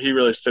that he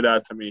really stood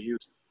out to me. He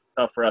was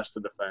tough for us to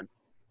defend.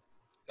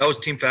 That was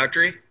Team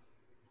Factory?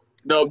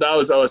 No, that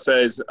was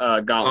OSA's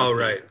Gauntlet. Oh,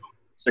 right.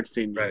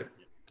 16. Right.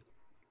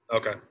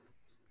 Okay.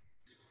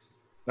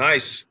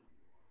 Nice.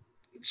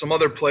 Some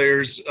other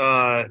players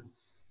out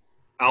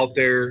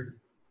there,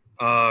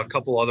 a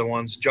couple other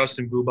ones.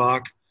 Justin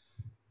Bubak.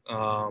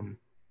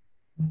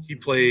 He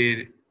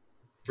played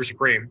for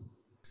Supreme.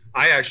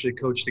 I actually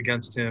coached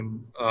against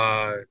him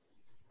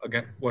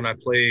when I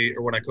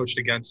coached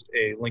against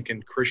a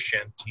Lincoln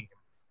Christian team.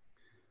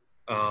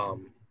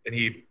 And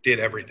he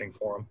did everything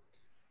for him.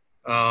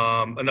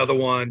 Another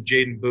one,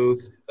 Jaden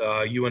Booth,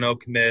 UNO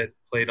commit,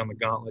 played on the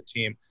Gauntlet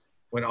team.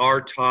 When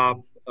our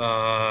top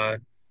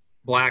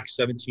black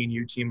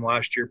 17U team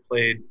last year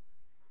played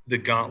the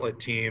Gauntlet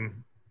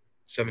team,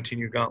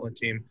 17U Gauntlet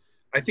team,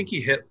 I think he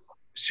hit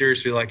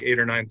seriously like 8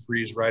 or 9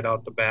 threes right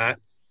out the bat.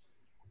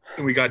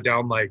 And we got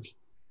down like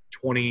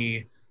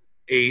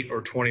 28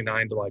 or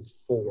 29 to like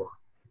 4.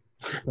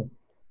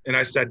 And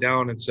I sat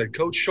down and said,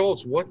 Coach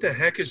Schultz, what the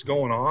heck is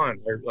going on?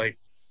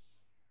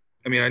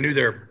 I knew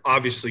they're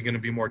obviously going to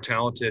be more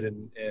talented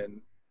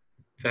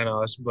than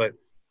us, but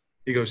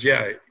he goes,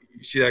 yeah,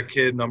 you see that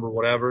kid, number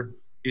whatever?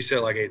 He said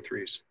like 8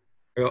 threes.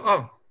 I go,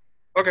 oh,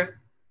 okay.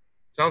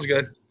 Sounds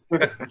good.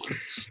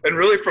 And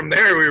really from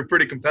there, we were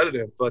pretty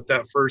competitive. But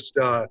that first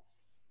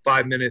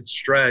 5-minute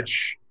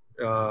stretch,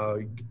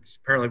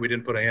 apparently we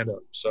didn't put a hand up.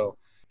 So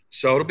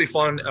it'll be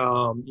fun,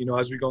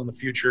 as we go in the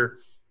future.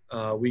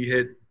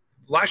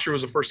 Last year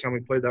was the first time we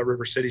played that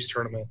River Cities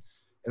tournament,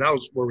 and that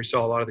was where we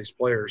saw a lot of these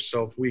players.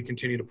 So if we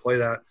continue to play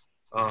that,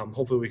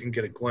 hopefully we can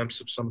get a glimpse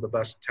of some of the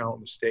best talent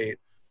in the state,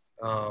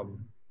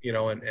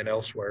 and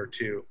elsewhere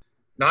too.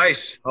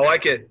 Nice. I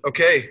like it.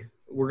 Okay.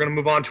 We're going to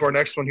move on to our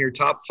next one here,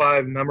 top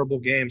 5 memorable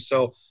games.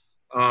 So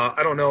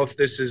I don't know if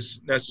this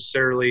is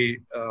necessarily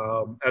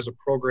as a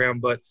program,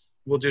 but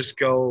we'll just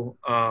go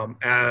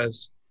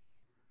as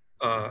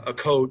a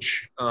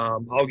coach.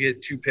 I'll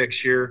get 2 picks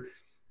here.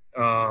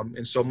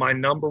 And so my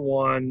number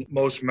one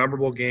most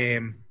memorable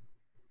game,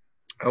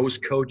 I was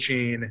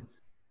coaching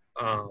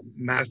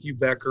Matthew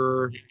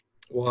Becker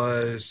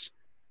was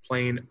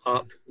playing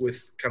up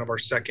with kind of our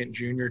second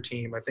junior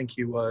team. I think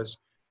he was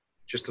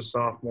just a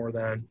sophomore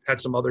then. Had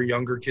some other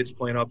younger kids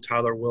playing up.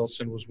 Tyler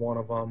Wilson was one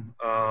of them.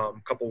 A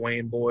couple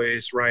Wayne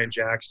boys, Ryan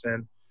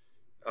Jackson,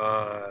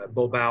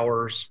 Bo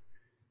Bowers,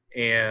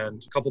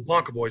 and a couple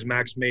Ponca boys,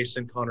 Max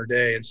Mason, Connor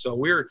Day. And so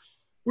we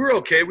were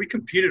okay. We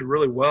competed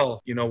really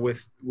well,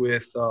 with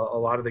a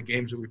lot of the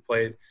games that we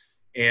played.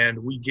 And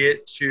we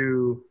get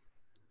to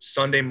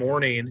Sunday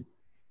morning,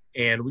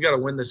 and we got to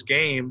win this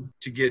game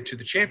to get to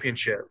the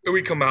championship. And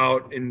we come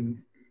out and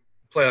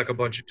play like a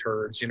bunch of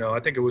turds. I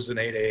think it was an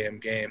 8 a.m.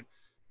 game.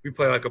 We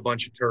play like a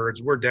bunch of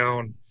turds. We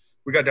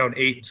got down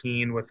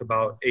 18 with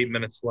about 8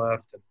 minutes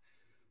left. And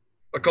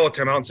I called a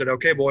timeout and said,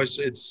 okay, boys,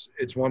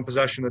 it's one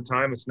possession at a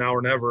time. It's now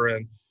or never.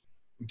 And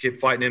we kept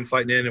fighting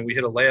in, and we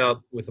hit a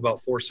layup with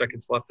about 4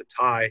 seconds left to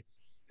tie.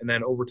 And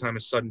then overtime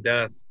is sudden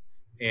death,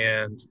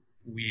 and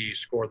we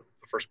scored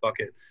the first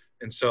bucket.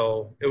 And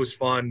so it was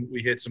fun.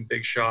 We hit some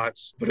big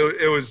shots, but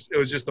it was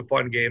just a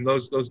fun game.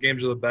 Those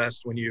games are the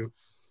best when you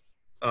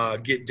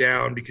get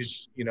down,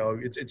 because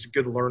it's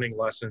good learning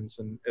lessons,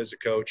 and as a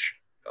coach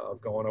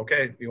of going,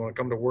 okay, you want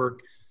to come to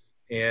work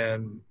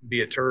and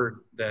be a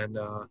turd, then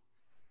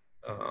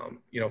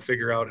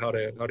figure out how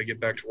to get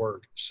back to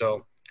work.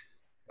 So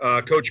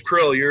Coach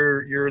Krill,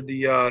 you're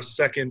the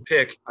second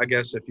pick, I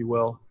guess, if you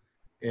will,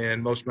 in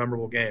most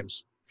memorable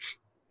games.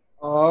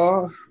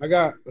 I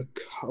got a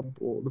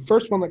couple. The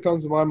first one that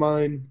comes to my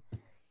mind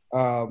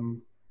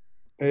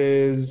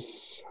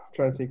is, I'm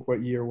trying to think,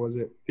 what year was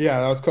it? Yeah,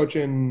 I was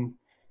coaching,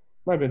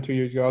 might have been 2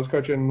 years ago. I was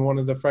coaching one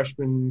of the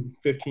freshman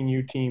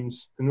 15U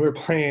teams, and we were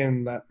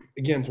playing that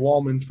against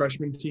Wallman's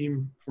freshman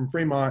team from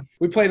Fremont.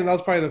 We played them. That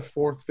was probably the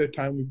 4th, 5th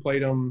time we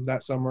played them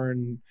that summer,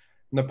 and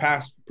in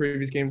the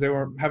previous games, they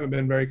haven't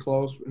been very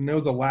close. And it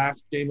was the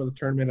last game of the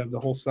tournament of the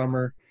whole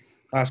summer,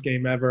 last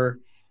game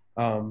ever.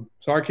 So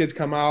our kids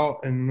come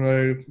out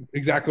and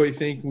exactly what you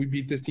think. We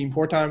beat this team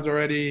 4 times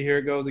already. Here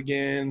it goes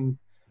again.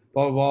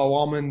 Blah, blah,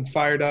 blah. Wallman's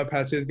fired up,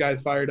 has his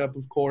guys fired up,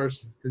 of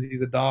course, because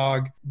he's a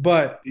dog.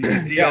 But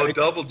D-O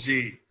double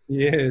G.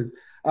 He is.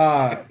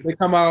 They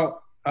come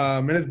out,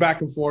 and it's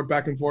back and forth,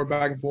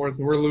 and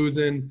we're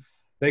losing.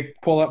 They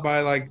pull up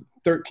by like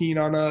 13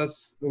 on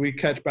us. We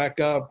catch back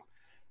up.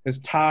 It's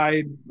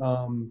tied.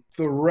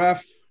 The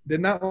ref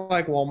did not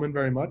like Wallman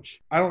very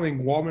much. I don't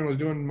think Wallman was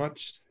doing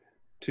much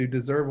to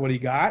deserve what he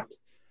got.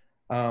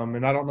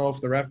 And I don't know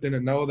if the ref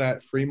didn't know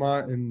that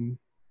Fremont and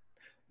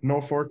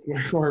Norfolk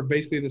were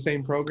basically the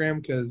same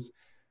program, because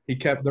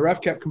the ref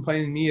kept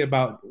complaining to me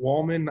about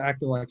Wallman,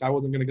 acting like I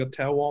wasn't going to go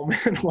tell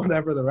Wallman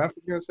whatever the ref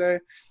was going to say.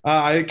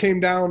 It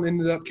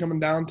ended up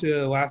coming down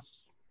to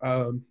last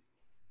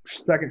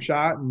second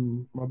shot,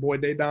 and my boy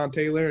Daydon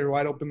Taylor,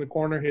 wide open the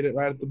corner, hit it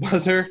right at the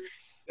buzzer.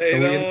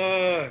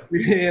 So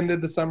we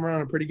ended the summer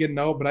on a pretty good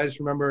note, but I just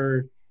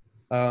remember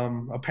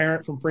a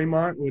parent from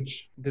Fremont,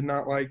 which did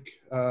not like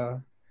the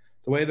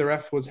way the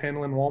ref was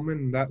handling Wallman,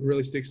 and that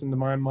really sticks into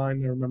my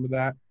mind. I remember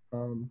that.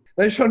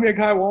 They showed me a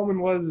guy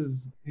Wallman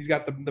was. He's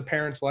got the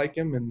parents like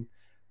him, and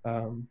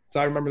so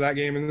I remember that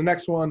game. And the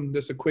next one,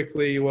 just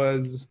quickly,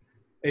 was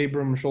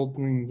Abram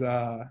Schulting's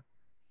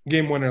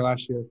game winner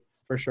last year,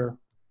 for sure.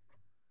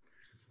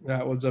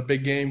 That was a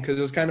big game because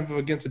it was kind of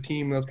against a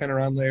team that was kind of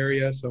around the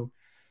area, so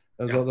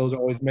those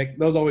always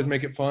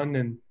make it fun.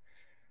 And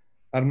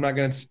I'm not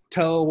going to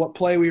tell what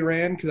play we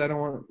ran because I don't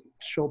want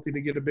Schulte to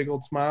get a big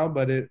old smile,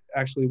 but it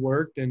actually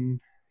worked, and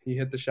he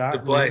hit the shot.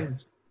 Good play.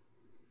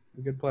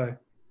 A good play.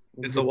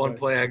 It's the one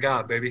play I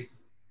got, baby.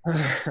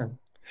 Was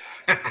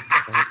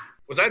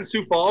that in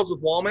Sioux Falls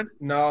with Wallman?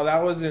 No,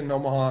 that was in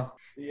Omaha.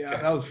 Yeah,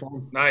 okay. That was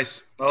fun.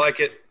 Nice. I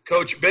like it.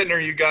 Coach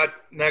Buettner, you got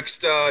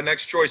next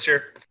choice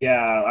here.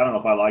 Yeah, I don't know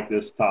if I like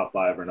this top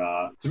 5 or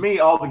not. To me,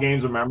 all the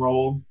games are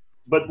memorable,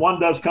 but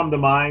one does come to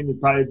mind. It's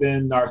probably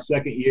been our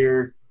second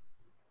year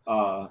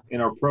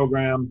in our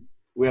program.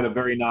 We had a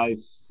very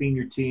nice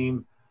senior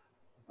team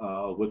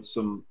with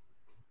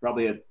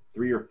probably had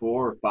 3 or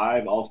 4 or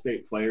 5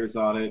 all-state players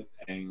on it.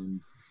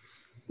 And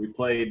we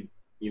played,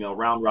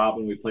 round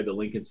robin. We played the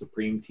Lincoln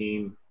Supreme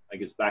team, I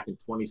guess back in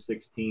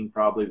 2016,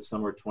 probably the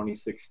summer of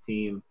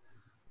 2016.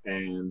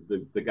 And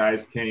the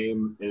guys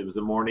came, and it was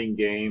a morning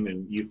game,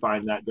 and you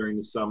find that during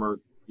the summer,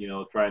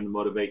 trying to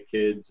motivate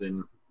kids.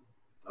 And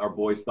our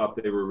boys thought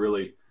they were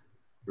really,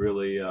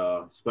 really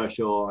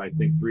special. I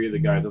think 3 of the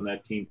guys on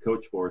that team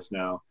coach for us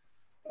now,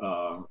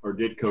 or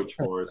did coach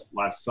for us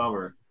last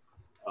summer.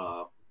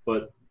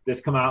 But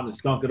just come out and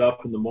stunk it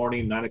up in the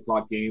morning, 9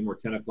 o'clock game or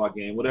 10 o'clock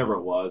game, whatever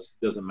it was,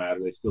 doesn't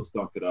matter. They still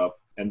stunk it up.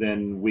 And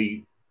then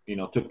we,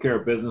 took care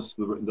of business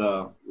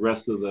the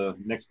rest of the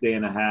next day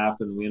and a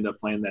half, and we ended up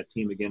playing that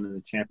team again in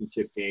the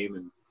championship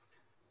game.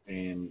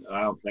 And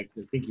I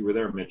think you were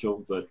there,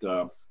 Mitchell, but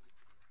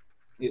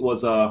it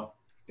was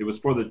It was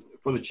for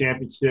the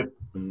championship.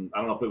 And I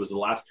don't know if it was the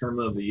last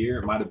tournament of the year.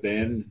 It might have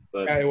been,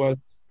 but Yeah, it was.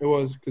 It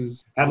was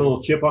because had a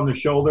little chip on their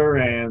shoulder,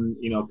 and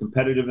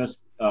competitiveness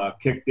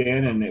kicked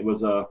in, and it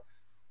was a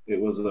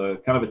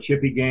kind of a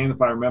chippy game,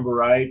 if I remember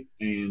right.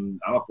 And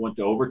I don't know if it went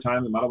to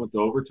overtime. It might have went to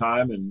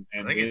overtime, and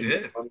I think it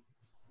did.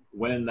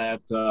 Winning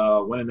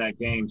that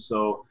game.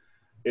 So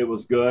it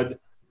was good.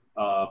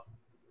 I'll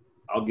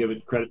give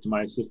it credit to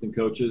my assistant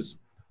coaches,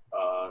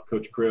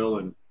 Coach Krill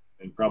and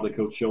probably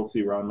Coach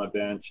Schultze were on my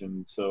bench.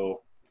 And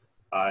so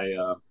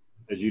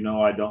as you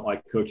know, I don't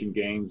like coaching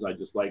games. I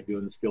just like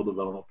doing the skill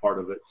development part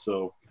of it.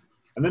 So,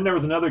 and then there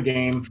was another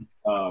game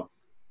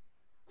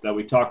that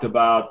we talked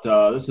about.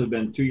 This had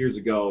been 2 years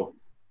ago.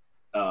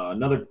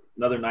 Another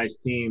nice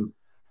team.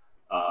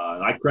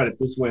 And I credit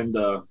this win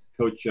to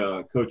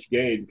Coach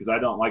Gade, because I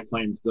don't like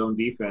playing zone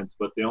defense,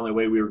 but the only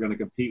way we were going to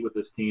compete with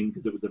this team,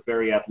 because it was a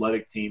very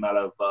athletic team out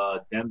of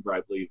Denver,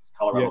 I believe it's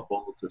Colorado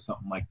Bullets or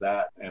something like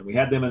that. And we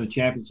had them in the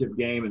championship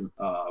game, and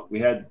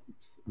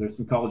there's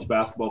some college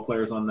basketball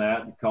players on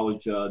that,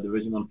 college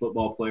Division I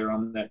football player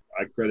on that.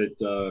 I credit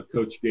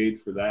Coach Gade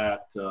for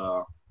that.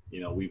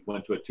 We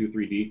went to a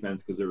 2-3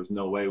 defense because there was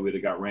no way we'd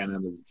have got ran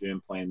into the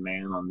gym playing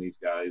man on these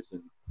guys.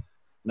 And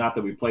not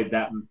that we played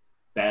that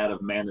bad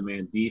of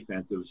man-to-man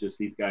defense. It was just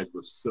these guys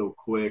were so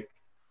quick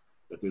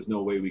that there's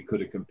no way we could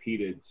have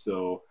competed.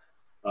 So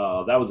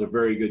that was a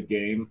very good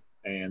game,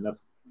 and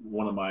that's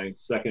one of my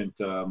second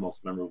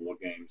most memorable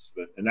games.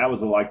 And that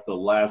was like the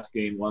last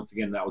game. Once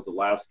again, that was the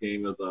last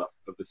game of the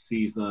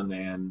season,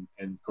 and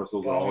of course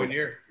those are always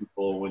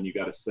people when you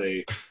got to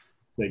say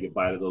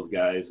goodbye to those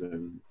guys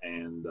and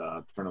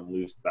turn them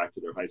loose back to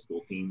their high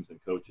school teams and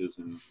coaches,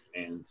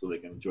 and so they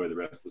can enjoy the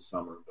rest of the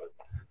summer. But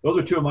those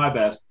are two of my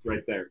best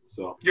right there.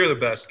 So you're the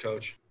best,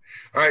 Coach.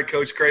 All right,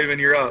 Coach Craven,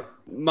 you're up.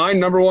 My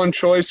number one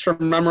choice for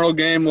a memorable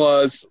game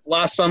was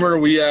last summer.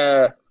 We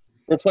were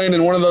playing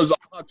in one of those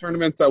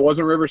tournaments that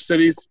wasn't River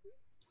Cities.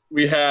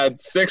 We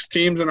had 6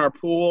 teams in our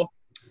pool.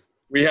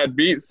 We had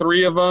beat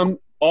 3 of them.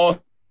 All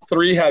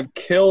 3 had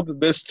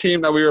killed this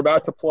team that we were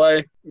about to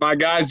play. My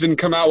guys didn't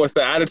come out with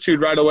the attitude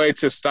right away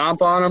to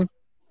stomp on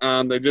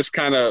them. They just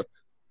kind of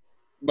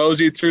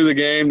moseyed through the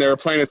game. They were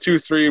playing a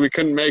 2-3. We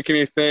couldn't make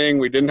anything.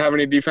 We didn't have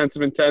any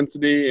defensive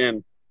intensity,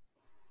 and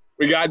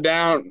we got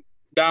down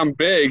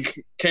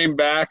big, came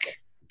back,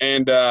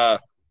 and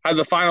had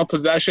the final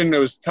possession. It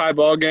was a tie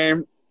ball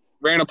game.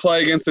 Ran a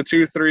play against the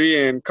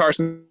 2-3, and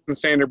Carson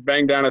Sander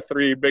banged down a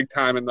 3 big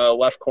time in the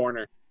left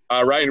corner.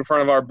 Right in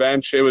front of our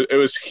bench. It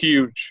was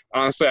huge.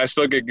 Honestly, I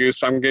still get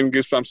goosebumps. I'm getting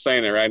goosebumps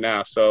saying it right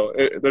now. So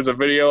there's a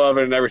video of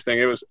it and everything.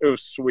 It was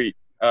sweet.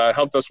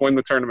 Helped us win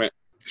the tournament.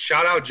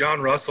 Shout out John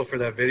Russell for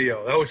that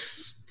video. That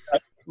was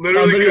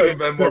literally couldn't have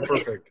been more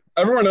perfect.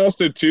 Everyone else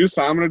did 2,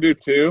 so I'm going to do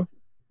 2.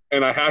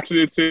 And I have to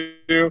do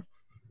 2.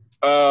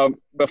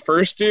 The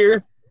first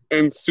year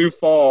in Sioux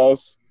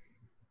Falls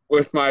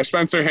with my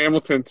Spencer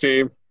Hamilton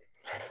team,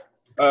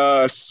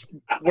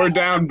 we're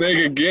down big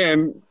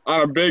again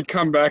on a big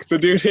comeback. The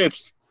dude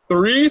hits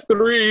 3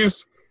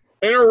 threes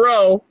in a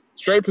row,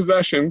 straight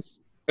possessions,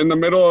 in the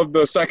middle of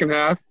the second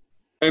half.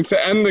 And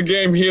to end the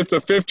game, he hits a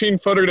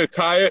 15-footer to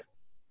tie it,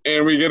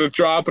 and we get a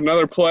drop,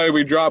 another play.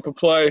 We drop a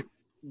play,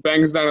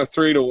 bangs down a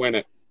 3 to win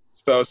it.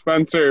 So,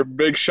 Spencer,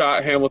 big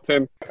shot,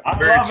 Hamilton.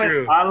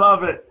 I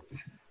love it.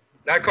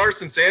 That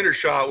Carson Sanders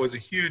shot was a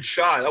huge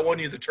shot. That won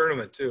you the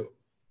tournament, too.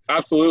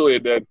 Absolutely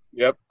it did.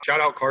 Yep.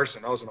 Shout out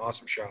Carson. That was an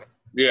awesome shot.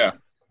 Yeah.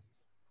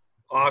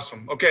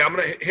 Awesome. Okay, I'm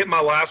going to hit my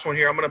last one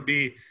here. I'm going to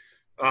be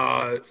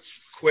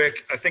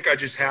quick. I think I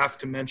just have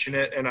to mention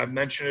it, and I've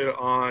mentioned it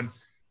on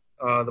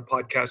the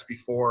podcast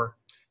before.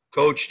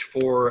 Coached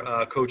for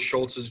Coach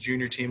Schultz's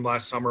junior team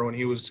last summer when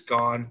he was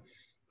gone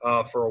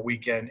for a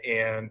weekend,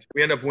 and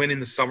we ended up winning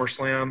the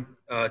SummerSlam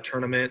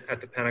tournament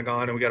at the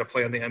Pentagon, and we got to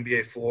play on the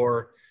NBA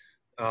floor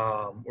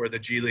where the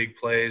G League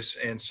plays.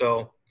 And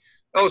so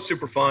that was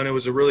super fun. It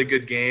was a really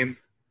good game.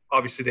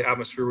 Obviously, the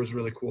atmosphere was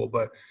really cool,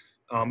 but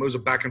it was a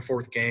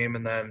back-and-forth game,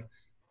 and then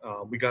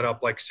we got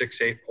up like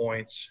 6-8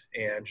 points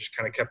and just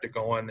kind of kept it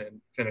going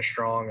and finished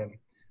strong, and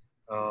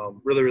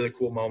really, really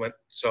cool moment.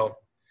 So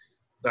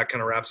that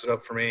kind of wraps it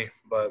up for me.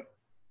 But,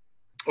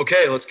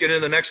 okay, let's get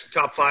into the next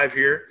top 5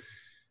 here.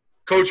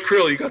 Coach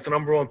Krill, you got the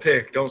number 1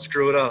 pick. Don't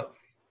screw it up.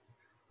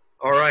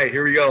 All right,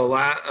 here we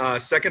go.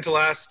 Second to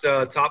last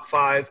top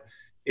 5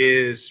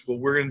 is what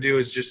we're going to do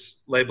is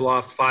just label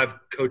off 5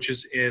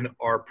 coaches in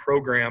our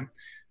program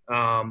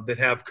that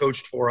have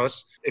coached for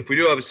us. If we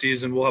do have a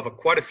season, we'll have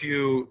quite a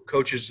few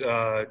coaches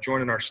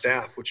joining our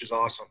staff, which is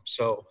awesome.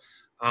 So,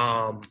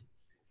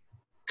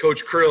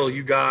 Coach Krill,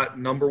 you got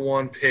number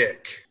 1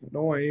 pick.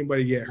 Don't want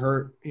anybody to get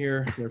hurt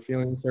here. Their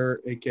feelings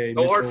hurt, a.k.a.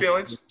 No hard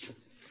feelings.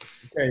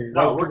 Okay,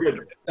 No, we're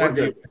good. We're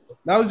good.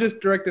 That was just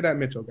directed at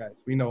Mitchell, guys.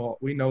 We know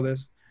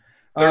this.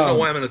 There's no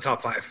way I'm in the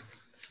top 5.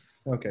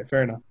 Okay,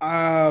 fair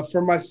enough.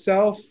 For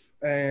myself,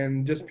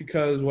 and just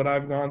because what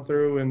I've gone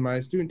through and my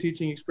student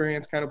teaching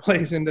experience kind of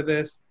plays into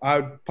this, I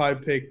would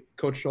probably pick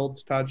Coach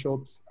Schultz, Todd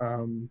Schultz,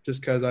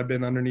 just because I've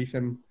been underneath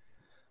him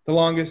the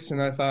longest,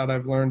 and I thought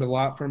I've learned a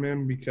lot from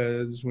him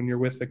because when you're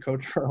with the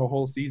coach for a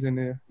whole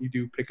season, you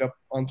do pick up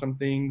on some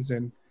things.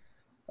 And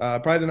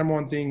probably the number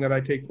one thing that I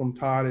take from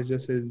Todd is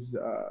just his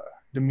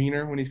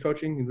demeanor when he's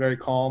coaching. He's very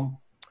calm,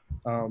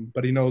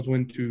 but he knows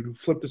when to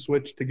flip the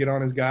switch to get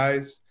on his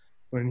guys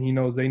when he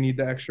knows they need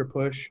the extra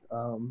push.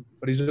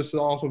 But he's just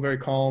also very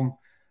calm.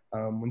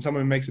 When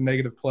someone makes a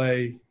negative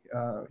play,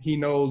 he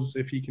knows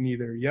if he can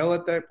either yell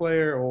at that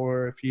player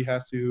or if he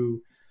has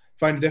to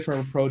find a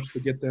different approach to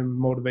get them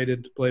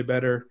motivated to play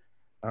better.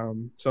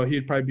 So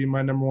he'd probably be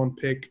my number one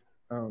pick.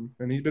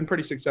 And he's been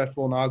pretty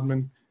successful in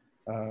Osmond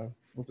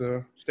with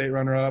the state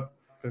runner-up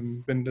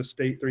and been to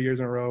state 3 years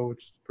in a row,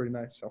 which is pretty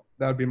nice. So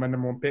that would be my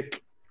number one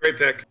pick. Great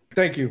pick.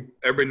 Thank you.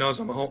 Everybody knows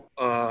I'm a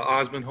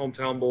Osmond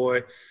hometown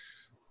boy.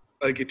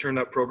 I think he turned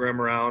that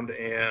program around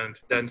and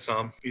then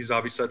some. He's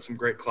obviously had some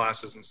great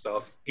classes and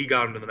stuff. He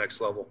got him to the next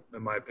level,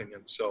 in my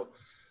opinion. So,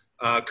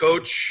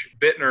 Coach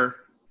Buettner,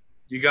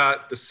 you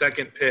got the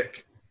second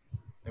pick.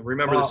 And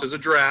remember, this is a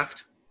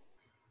draft.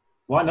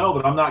 Well, I know,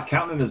 but I'm not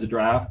counting it as a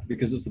draft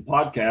because it's a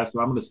podcast,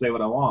 and I'm going to say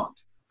what I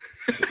want.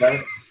 Okay?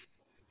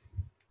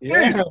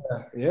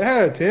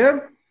 Yeah,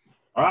 Tim.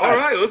 All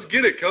right, let's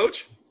get it,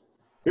 Coach.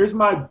 I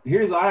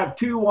have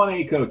two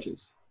 1A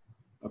coaches.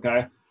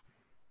 Okay?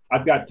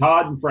 I've got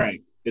Todd and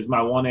Frank as my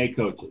 1A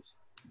coaches.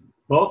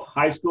 Both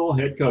high school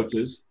head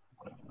coaches.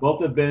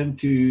 Both have been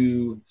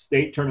to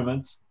state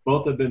tournaments.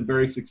 Both have been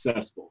very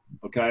successful.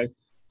 Okay?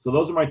 So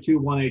those are my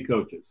two 1A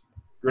coaches.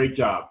 Great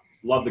job.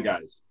 Love the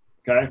guys.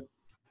 Okay?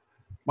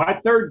 My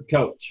third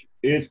coach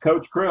is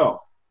Coach Krill.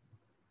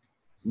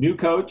 New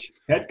coach,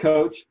 head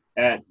coach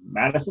at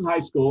Madison High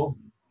School.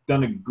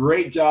 Done a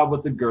great job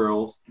with the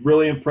girls.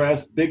 Really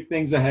impressed. Big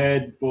things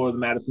ahead for the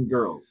Madison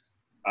girls.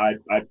 I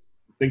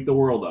think the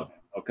world of it.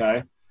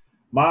 Okay.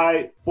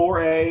 My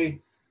 4A,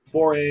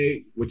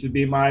 which would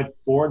be my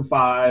 4 and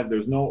 5.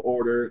 There's no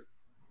order.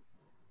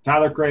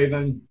 Tyler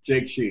Craven,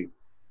 Jake Sheep.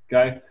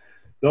 Okay.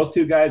 Those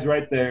two guys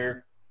right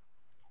there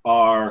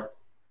are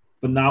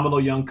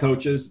phenomenal young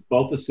coaches,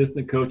 both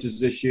assistant coaches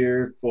this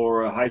year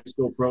for high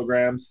school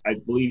programs. I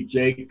believe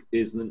Jake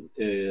is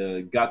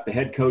got the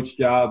head coach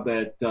job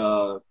at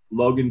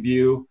Logan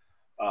View.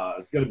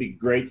 It's going to be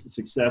great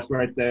success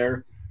right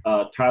there.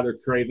 Tyler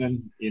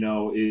Craven,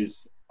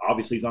 is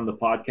obviously he's on the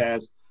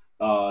podcast.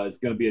 It's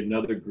going to be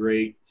another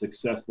great,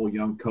 successful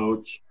young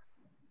coach.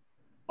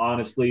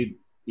 Honestly,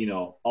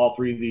 all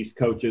three of these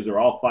coaches or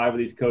all 5 of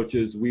these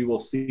coaches, we will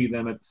see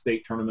them at the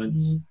state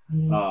tournaments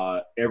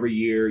every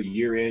year,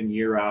 year in,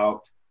 year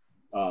out.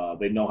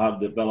 They know how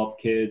to develop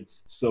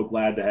kids. So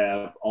glad to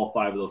have all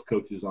 5 of those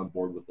coaches on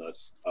board with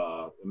us.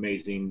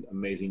 Amazing,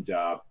 amazing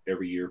job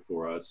every year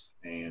for us.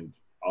 And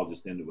I'll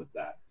just end it with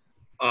that.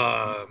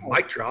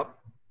 Mic drop.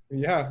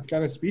 Yeah,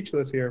 kind of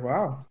speechless here.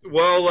 Wow.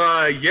 Well,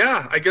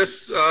 I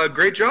guess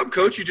great job,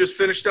 Coach. You just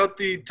finished out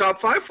the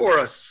top 5 for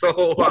us.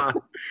 So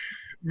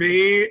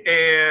me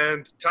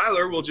and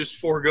Tyler will just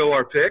forego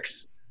our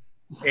picks,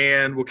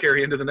 and we'll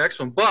carry into the next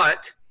one.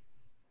 But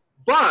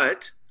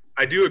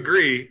I do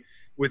agree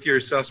with your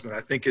assessment. I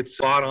think it's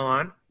spot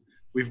on.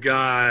 We've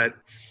got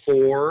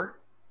 4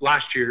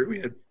 last year.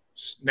 We had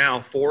now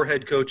 4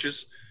 head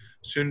coaches.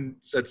 Soon,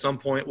 at some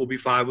point, we'll be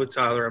 5 with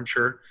Tyler, I'm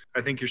sure.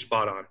 I think you're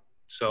spot on.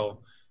 So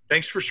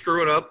thanks for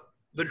screwing up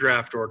the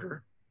draft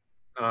order.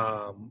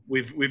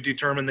 We've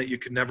determined that you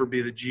could never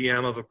be the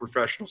GM of a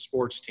professional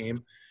sports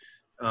team.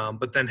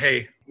 But then,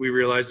 hey, we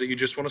realize that you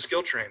just want to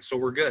skill train, so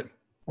we're good.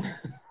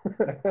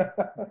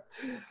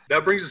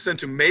 That brings us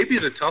into maybe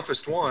the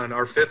toughest one,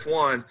 our 5th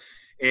one,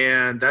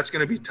 and that's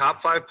going to be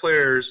top 5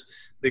 players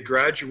that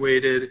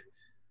graduated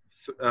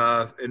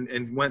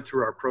and went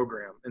through our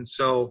program. And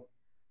so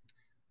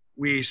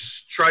we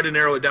tried to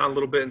narrow it down a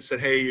little bit and said,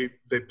 hey,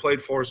 they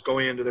played for us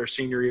going into their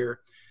senior year.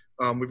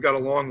 We've got a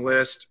long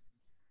list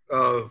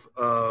of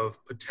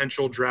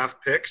potential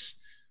draft picks.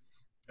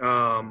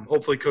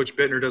 Hopefully Coach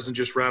Buettner doesn't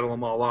just rattle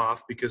them all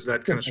off because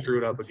that kind of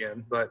screwed up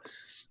again. But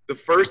the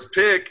first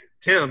pick,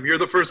 Tim, you're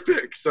the first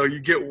pick. So you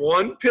get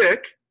 1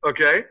 pick,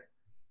 okay?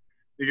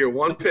 You get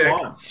 1 pick.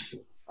 All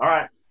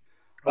right.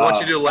 I want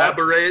you to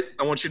elaborate.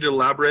 I want you to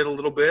elaborate a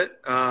little bit.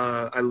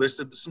 I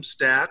listed some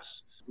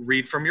stats.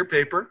 Read from your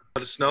paper.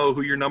 Let us know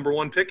who your number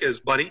 1 pick is,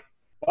 buddy.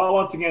 Well,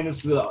 once again,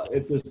 this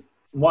is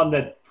one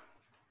that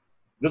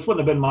this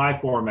wouldn't have been my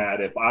format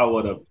if I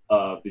would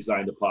have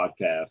designed a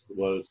podcast,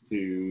 was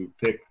to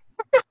pick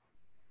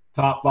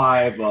top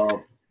 5 of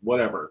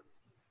whatever.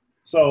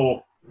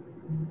 So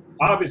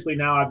obviously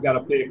now I've got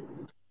to pick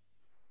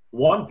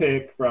 1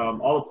 pick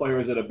from all the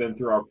players that have been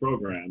through our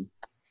program.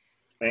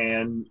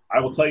 And I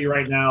will tell you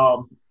right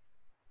now,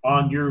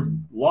 on your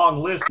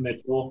long list,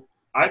 Mitchell,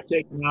 I've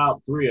taken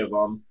out 3 of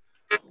them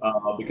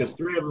because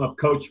 3 of them have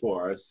coached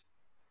for us.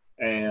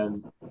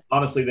 And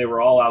honestly, they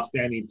were all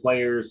outstanding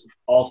players,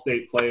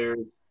 all-state players,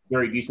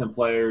 very decent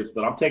players.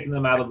 But I'm taking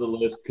them out of the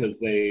list because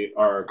they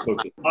are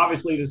coaches.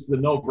 Obviously, this is a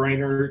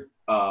no-brainer.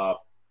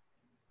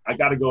 I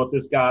got to go with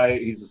this guy.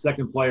 He's the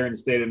 2nd player in the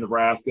state of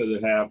Nebraska to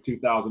have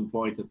 2,000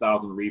 points,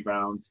 1,000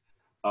 rebounds.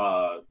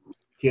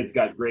 Kid's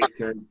got great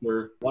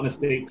character. Won a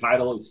state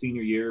title his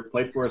senior year.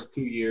 Played for us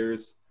 2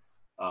 years.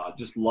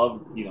 Just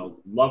love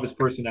his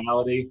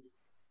personality.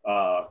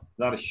 Not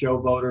a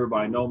showboater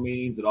by no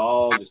means at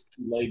all. Just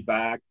laid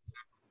back.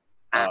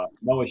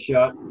 Noah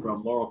Shutt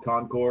from Laurel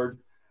Concord.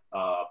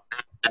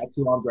 That's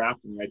who I'm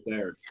drafting right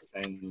there,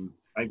 and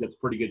I think that's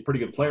pretty good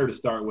player to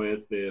start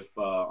with if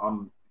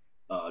I'm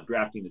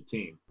drafting a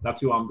team. That's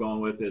who I'm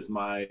going with as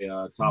my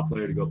top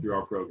player to go through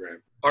our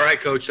program. All right,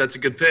 Coach, that's a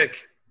good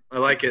pick. I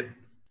like it.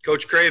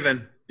 Coach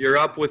Craven, you're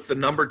up with the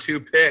number 2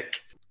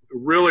 pick.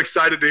 Real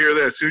excited to hear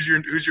this. Who's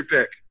your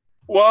pick?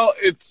 Well,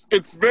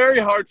 it's very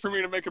hard for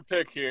me to make a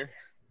pick here.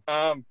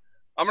 I'm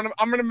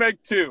gonna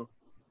make 2.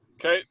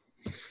 Okay.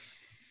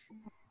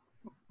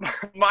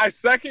 My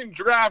second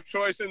draft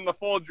choice in the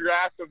full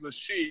draft of the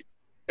sheet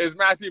is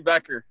Matthew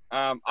Becker.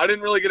 I didn't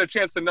really get a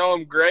chance to know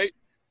him great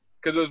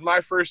because it was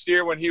my first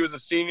year when he was a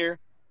senior.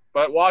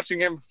 But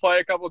watching him play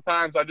a couple of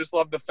times, I just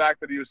love the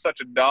fact that he was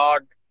such a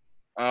dog.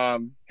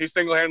 He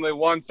single-handedly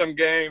won some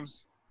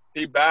games.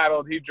 He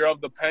battled. He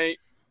drove the paint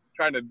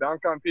trying to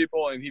dunk on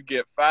people, and he'd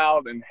get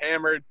fouled and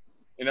hammered.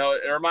 You know,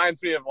 it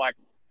reminds me of, like,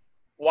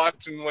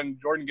 watching when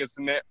Jordan gets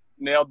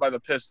nailed by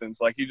the Pistons.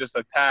 Like, he just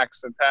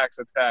attacks. It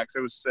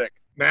was sick.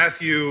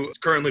 Matthew is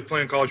currently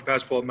playing college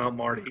basketball at Mount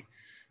Marty.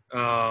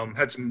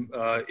 Had some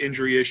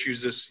injury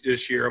issues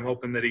this year. I'm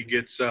hoping that he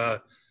gets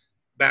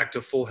back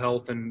to full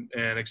health and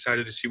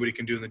excited to see what he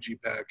can do in the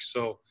GPAC.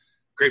 So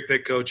great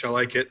pick, Coach. I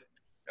like it.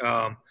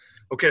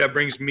 Okay, that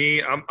brings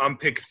me. I'm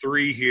pick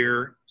 3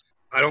 here.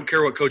 I don't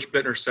care what Coach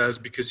Buettner says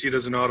because he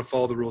doesn't know how to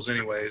follow the rules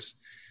anyways.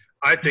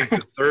 I think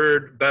the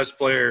third best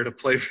player to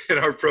play in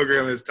our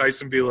program is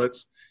Tyson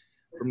Bielitz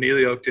from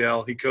Neely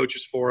Oakdale. He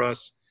coaches for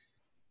us.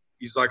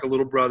 He's like a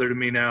little brother to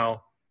me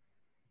now.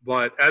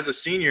 But as a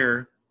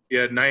senior, he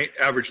had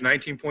averaged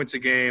 19 points a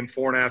game,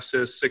 4.5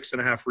 assists,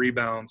 6.5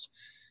 rebounds.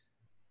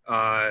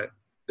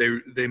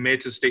 They made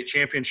it to the state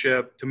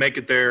championship. To make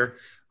it there,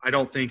 I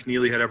don't think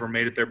Neely had ever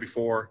made it there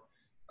before.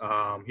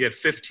 He had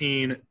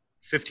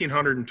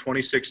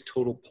 1,526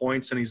 total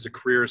points, and he's the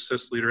career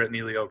assist leader at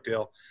Neely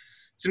Oakdale.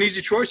 It's an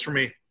easy choice for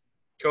me,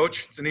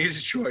 Coach. It's an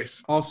easy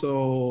choice.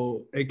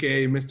 Also,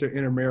 a.k.a. Mr.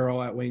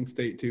 Intramural at Wayne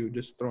State, too.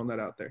 Just throwing that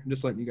out there.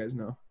 Just letting you guys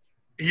know.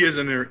 He is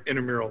an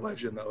intramural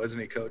legend, though, isn't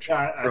he, Coach?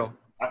 Yeah,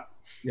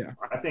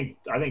 I think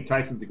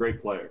Tyson's a great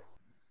player.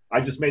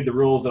 I just made the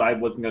rules that I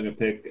wasn't going to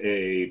pick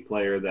a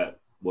player that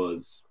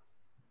was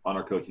on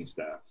our coaching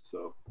staff.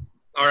 So,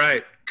 all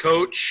right,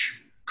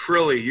 Coach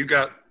Crilly, you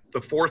got the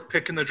 4th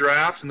pick in the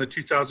draft in the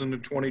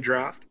 2020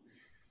 draft.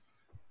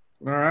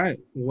 All right.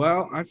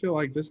 Well, I feel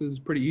like this is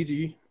pretty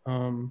easy.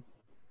 I'm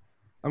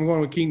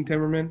going with Keaton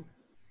Timmerman,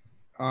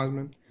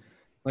 Osmond.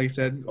 Like I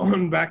said,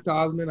 going back to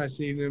Osmond, I've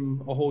seen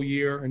him a whole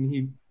year,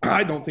 and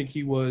I don't think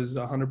he was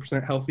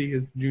 100% healthy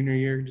his junior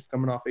year, just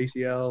coming off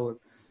ACL and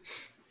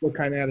looked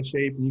kind of out of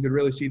shape, and you could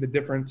really see the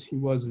difference he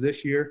was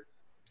this year.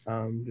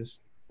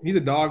 He's a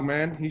dog,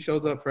 man. He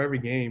shows up for every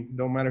game.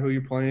 Don't matter who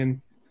you're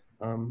playing.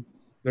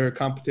 They're a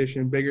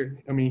competition bigger.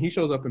 I mean, he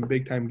shows up in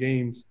big-time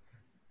games.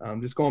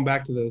 Just going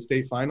back to the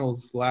state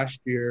finals last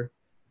year,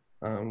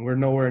 we're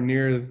nowhere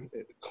near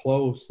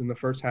close in the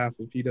first half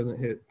if he doesn't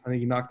hit. I think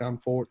he knocked down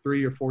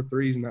 3 or 4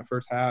 threes in that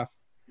first half.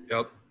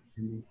 Yep.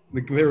 And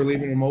they were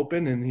leaving him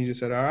open, and he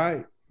just said, all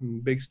right,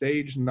 and big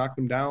stage, and knocked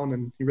him down,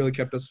 and he really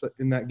kept us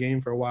in that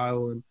game for a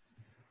while. And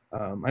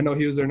I know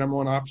he was their number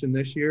 1 option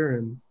this year,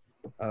 and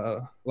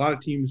a lot of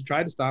teams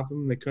tried to stop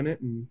him. They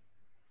couldn't, and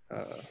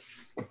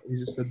he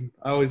just said,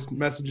 I always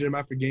message him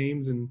after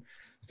games and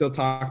still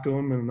talk to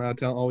him, and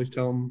always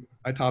tell him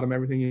I taught him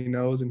everything he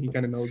knows, and he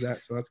kind of knows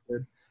that, so that's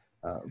good.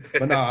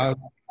 But no,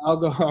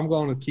 I'm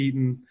going with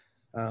Keaton.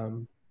 I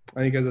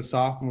think as a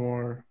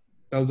sophomore,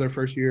 that was their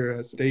first year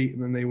at state,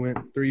 and then they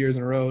went 3 years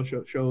in a row.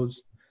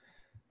 Shows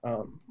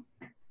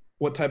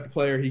what type of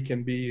player he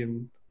can be,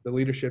 and the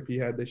leadership he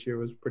had this year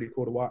was pretty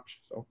cool to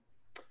watch. So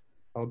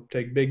I'll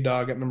take Big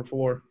Dog at number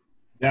 4.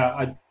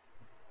 Yeah,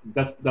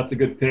 that's a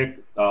good pick.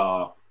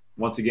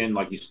 Once again,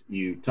 like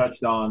you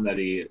touched on, that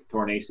he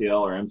tore an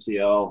ACL or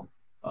MCL,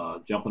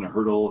 jumping a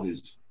hurdle.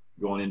 He's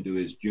going into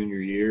his junior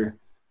year.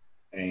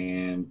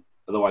 And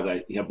otherwise,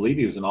 I believe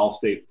he was an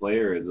all-state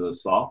player as a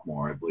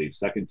sophomore, I believe.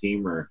 Second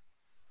team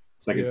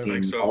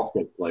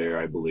all-state player,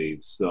 I believe.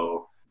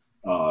 So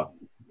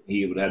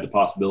he would have the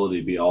possibility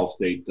to be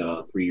all-state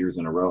 3 years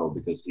in a row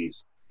because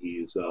he's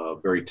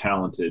very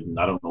talented. And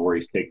I don't know where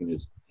he's taking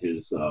his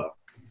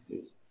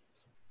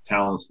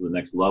talents to the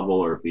next level,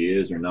 or if he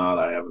is or not,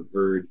 I haven't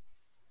heard.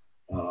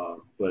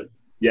 But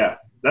yeah,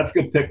 that's a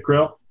good pick,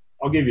 Krill.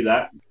 I'll give you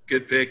that.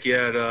 Good pick.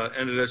 Yeah,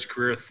 ended his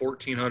career with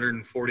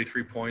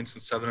 1,443 points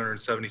and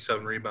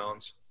 777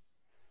 rebounds.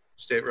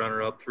 State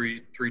runner-up,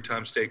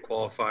 three-time state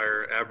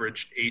qualifier,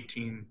 averaged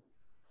 18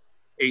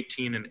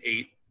 and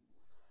 8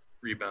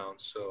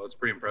 rebounds. So it's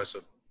pretty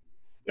impressive.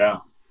 Yeah,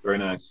 very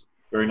nice.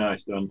 Very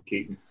nice done,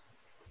 Keaton.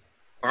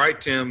 All right,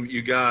 Tim,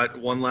 you got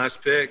one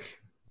last pick.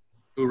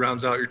 Who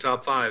rounds out your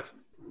top 5?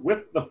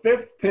 With the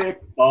 5th pick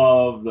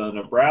of the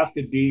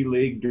Nebraska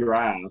D-League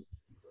draft,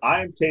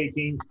 I am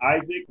taking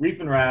Isaac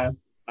Riefenrath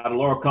out of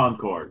Laurel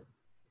Concord.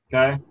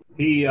 Okay,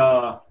 he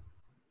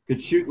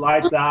could shoot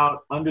lights out,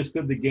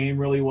 understood the game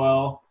really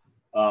well.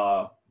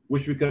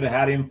 Wish we could have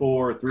had him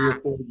for 3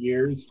 or 4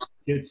 years.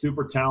 Kid's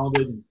super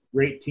talented,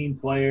 great team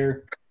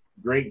player,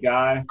 great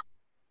guy.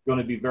 Going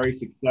to be very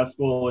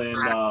successful in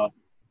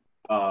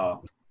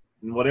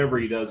whatever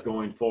he does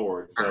going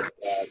forward. But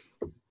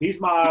he'd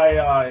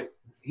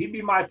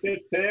be my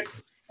 5th pick,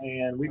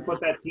 and we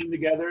put that team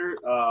together.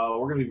 We're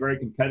going to be very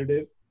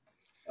competitive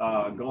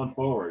going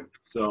forward.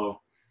 So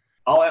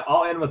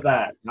I'll end with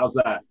that. How's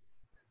that?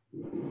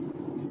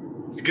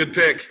 It's a good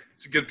pick.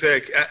 It's a good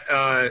pick.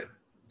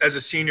 As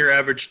a senior,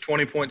 averaged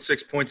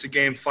 20.6 points a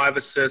game, 5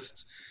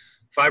 assists,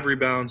 5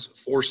 rebounds,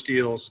 4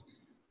 steals,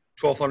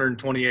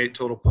 1,228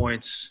 total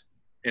points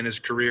in his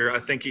career. I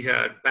think he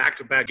had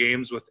back-to-back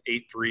games with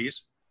 8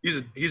 threes.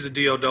 He's a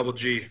DO double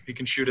G. He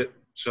can shoot it.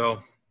 So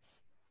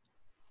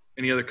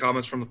any other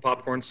comments from the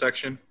popcorn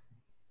section?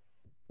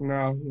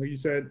 No, like you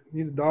said,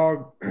 he's a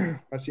dog.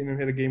 I've seen him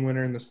hit a game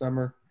winner in the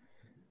summer.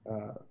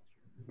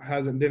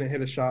 Didn't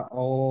hit a shot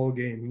all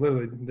game.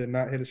 Literally did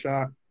not hit a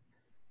shot.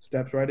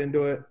 Steps right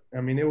into it.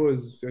 I mean, it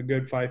was a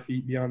good 5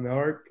 feet beyond the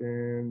arc,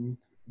 and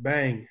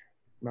bang,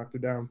 knocked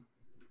it down.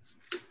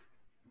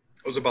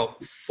 It was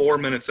about 4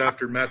 minutes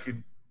after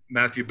Matthew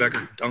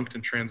Becker dunked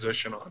in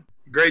transition on.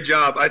 Great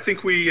job. I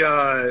think we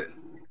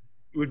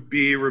would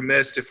be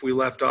remiss if we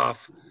left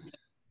off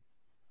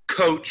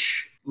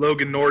Coach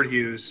Logan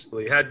Nordhughes.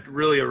 He had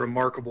really a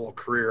remarkable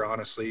career,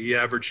 honestly. He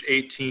averaged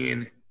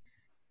 18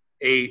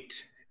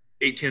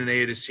 and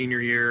 8 his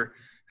senior year,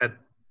 had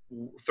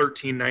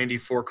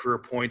 1,394 career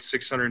points,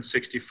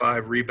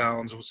 665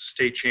 rebounds, was a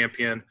state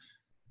champion,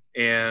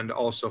 and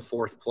also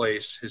 4th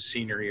place his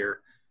senior year.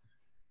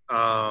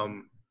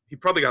 He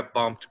probably got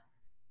bumped,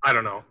 I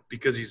don't know,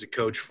 because he's a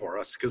coach for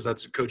us, because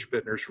that's Coach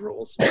Buettner's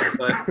rules.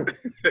 But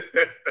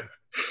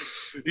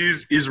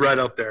he's right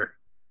up there.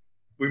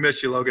 We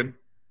miss you, Logan.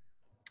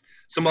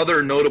 Some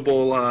other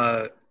notable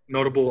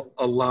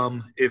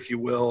alum, if you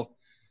will.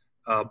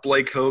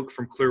 Blake Hoke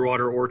from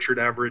Clearwater Orchard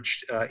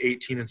averaged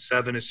 18 and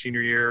 7 his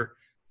senior year.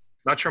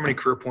 Not sure how many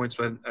career points,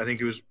 but I think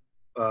he was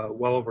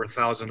well over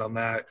 1,000 on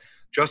that.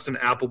 Justin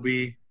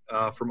Appleby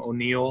from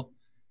O'Neill,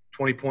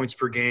 20 points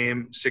per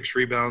game, 6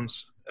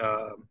 rebounds,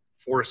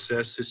 4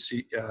 assists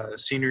his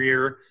senior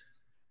year.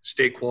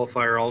 State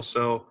qualifier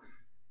also.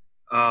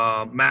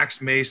 Max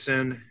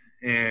Mason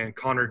and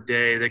Connor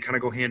Day, they kind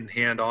of go hand in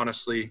hand,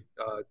 honestly.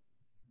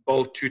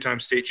 Both 2-time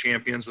state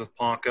champions with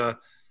Ponca.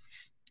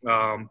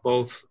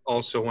 Both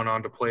also went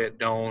on to play at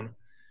Doane.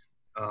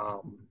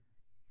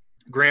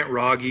 Grant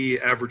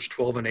Rogge averaged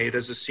 12 and 8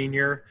 as a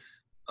senior.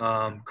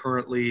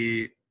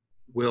 Currently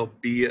will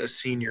be a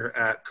senior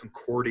at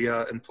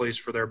Concordia and plays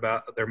for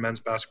their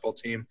men's basketball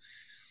team.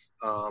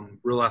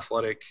 Real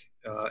athletic.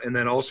 And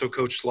then also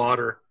Coach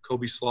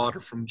Kobe Slaughter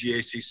from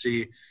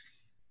GACC,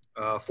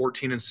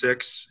 14 and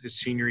 6 his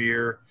senior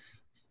year.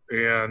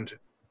 And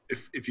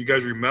if you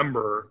guys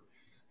remember,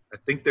 I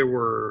think they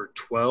were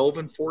 12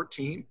 and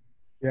 14.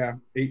 Yeah,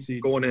 8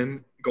 seed. Going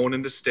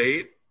into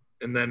state,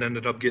 and then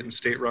ended up getting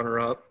state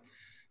runner-up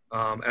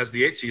as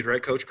the 8 seed,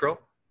 right, Coach Crow?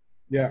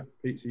 Yeah,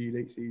 8 seed,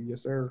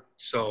 yes, sir.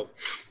 So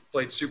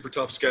played super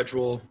tough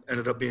schedule,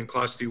 ended up being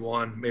Class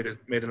D1,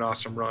 made an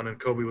awesome run, and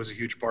Kobe was a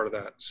huge part of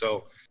that.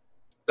 So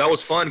that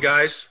was fun,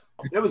 guys.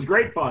 It was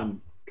great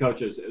fun,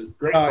 coaches. It was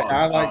great fun.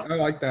 I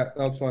like that.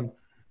 That was fun.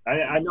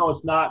 I know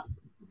it's not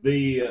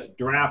the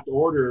draft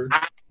order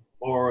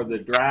or the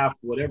draft,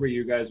 whatever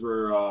you guys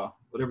were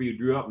whatever you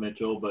drew up,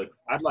 Mitchell, but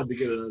I'd like to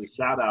give another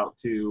shout out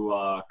to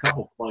a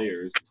couple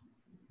players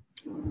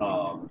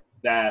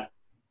that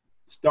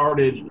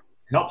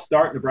helped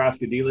start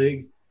Nebraska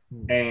D-League,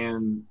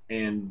 and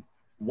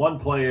one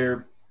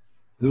player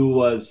who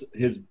was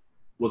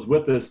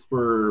with us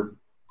for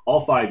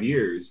all 5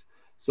 years.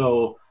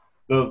 So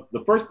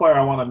the first player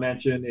I want to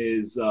mention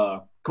is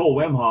Cole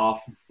Wimhoff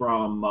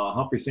from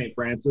Humphrey St.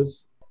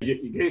 Francis.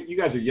 You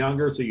guys are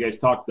younger, so you guys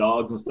talk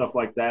dogs and stuff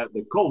like that.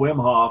 But Cole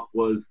Wimhoff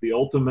was the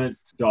ultimate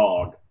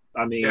dog.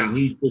 I mean,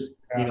 he just,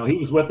 he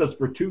was with us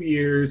for 2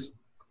 years,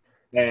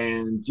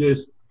 and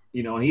just,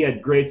 he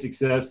had great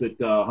success at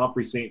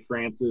Humphrey St.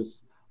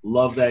 Francis.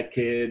 Love that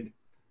kid.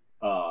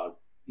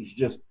 He's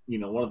just,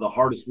 one of the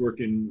hardest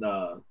working,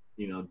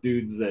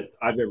 dudes that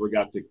I've ever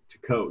got to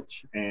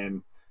coach.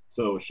 And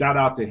so shout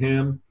out to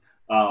him.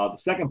 The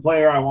second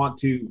player I want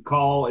to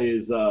call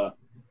is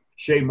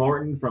Shea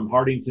Morton from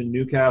Hartington,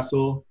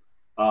 Newcastle.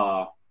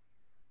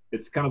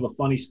 It's kind of a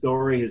funny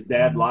story. His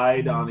dad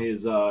lied on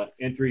his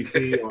entry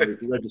fee or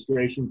his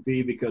registration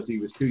fee because he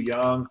was too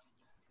young.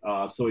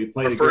 So he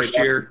played first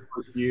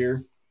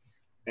year,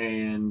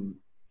 and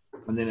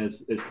then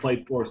has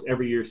played for us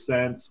every year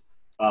since.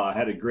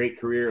 Had a great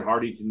career at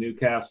Hartington,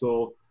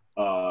 Newcastle.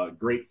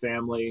 Great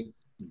family,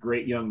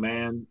 great young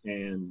man,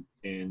 and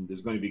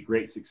there's going to be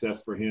great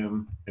success for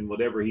him and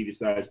whatever he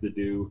decides to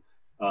do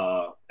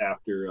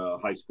after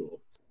high school.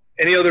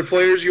 Any other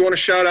players you want to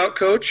shout out,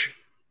 Coach,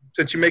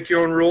 since you make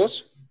your own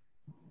rules?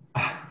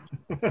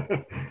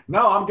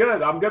 No, I'm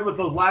good. I'm good with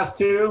those last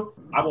two.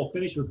 I will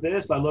finish with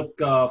this. I look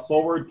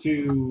forward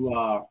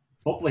to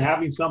hopefully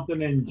having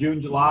something in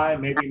June, July,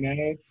 maybe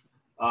May.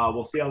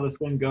 We'll see how this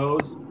thing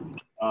goes.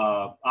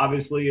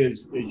 Obviously,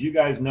 as you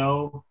guys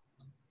know,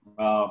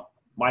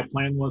 my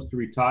plan was to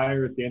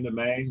retire at the end of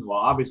May. Well,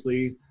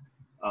 obviously,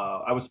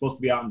 I was supposed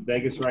to be out in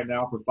Vegas right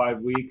now for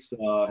 5 weeks,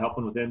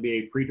 helping with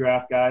NBA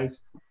pre-draft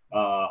guys.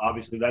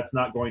 Obviously, that's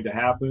not going to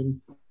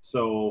happen.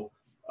 So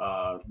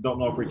don't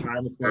know if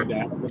retirement's going to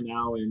happen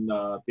now in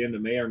at the end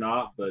of May or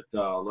not. But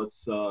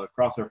let's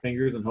cross our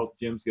fingers and hope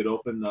gyms get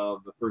open the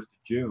 1st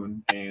of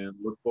June, and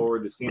look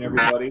forward to seeing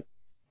everybody.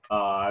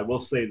 I will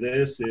say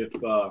this: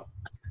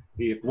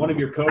 if one of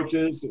your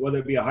coaches, whether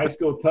it be a high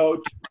school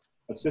coach,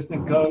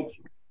 assistant coach,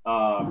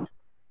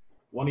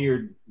 one of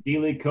your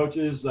D-League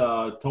coaches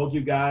told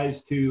you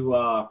guys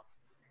to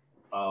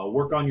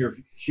work on your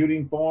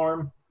shooting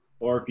form,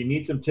 or if you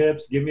need some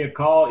tips, give me a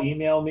call,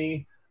 email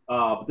me.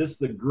 But this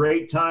is a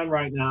great time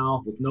right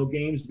now with no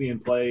games being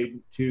played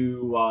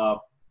to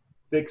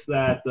fix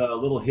that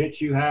little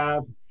hitch you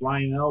have,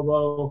 flying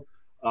elbow,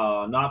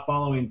 not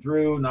following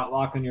through, not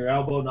locking your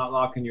elbow, not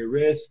locking your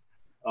wrist.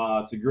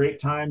 It's a great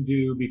time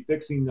to be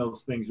fixing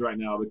those things right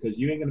now, because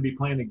you ain't going to be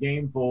playing the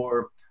game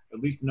for at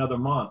least another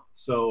month.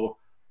 So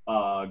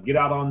get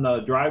out on the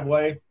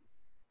driveway,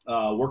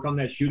 work on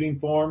that shooting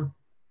form,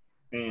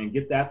 and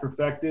get that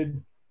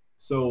perfected.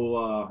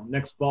 So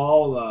next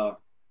fall,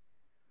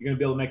 you're going to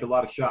be able to make a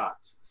lot of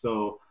shots.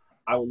 So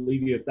I will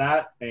leave you at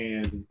that,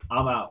 and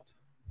I'm out.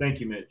 Thank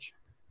you, Mitch.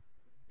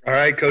 All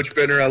right, Coach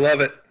Buettner, I love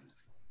it.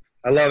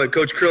 I love it.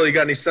 Coach Krill, you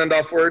got any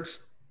send-off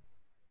words?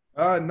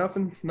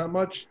 Nothing, not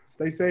much.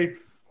 Stay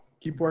safe.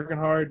 Keep working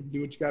hard.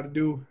 Do what you got to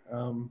do.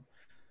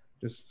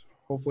 Just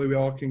hopefully we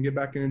all can get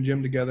back in the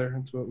gym together.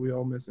 That's what we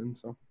all missing.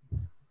 So.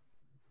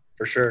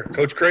 For sure.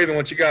 Coach Craven,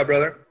 what you got,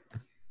 brother?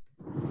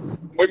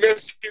 We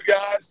miss you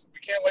guys.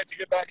 We can't wait to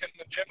get back in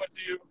the gym with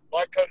you.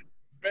 Like Coach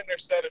Buettner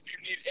said, if you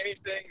need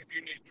anything, if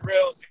you need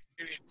drills, if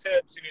you need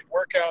tips, you need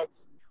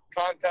workouts,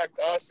 contact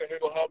us and we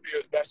will help you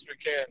as best we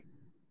can.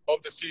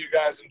 Hope to see you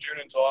guys in June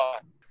and July.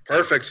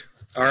 Perfect.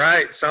 All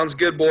right. Sounds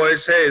good,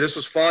 boys. Hey, this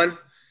was fun.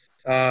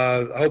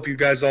 I hope you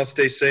guys all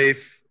stay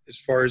safe, as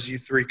far as you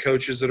three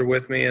coaches that are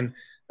with me and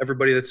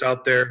everybody that's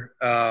out there.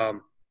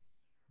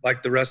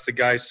 Like the rest of the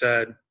guys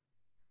said,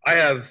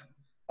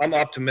 I'm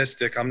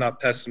optimistic. I'm not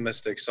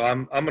pessimistic. So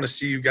I'm going to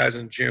see you guys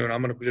in June.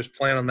 I'm going to just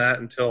plan on that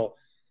until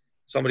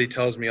somebody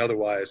tells me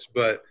otherwise.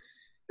 But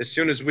as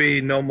soon as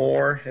we know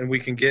more and we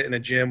can get in a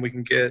gym, we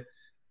can get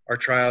our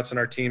tryouts and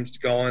our teams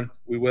going,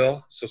 we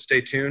will. So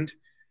stay tuned.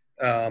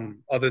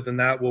 Other than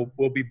that,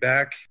 we'll be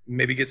back,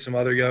 maybe get some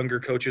other younger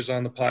coaches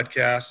on the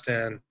podcast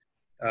and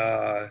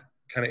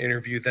kind of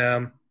interview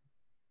them,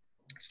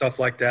 stuff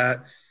like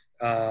that.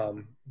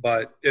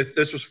 But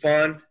this was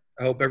fun.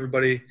 I hope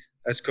everybody,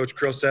 as Coach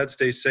Krill said,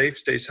 stays safe,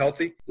 stays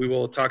healthy. We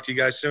will talk to you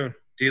guys soon.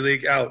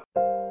 D-League out.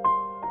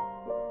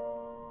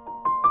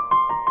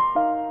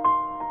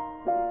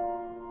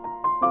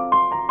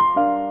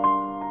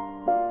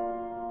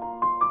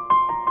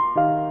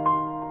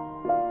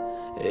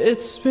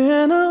 It's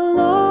been a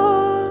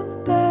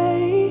long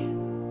day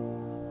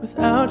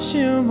without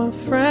you, my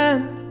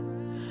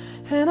friend,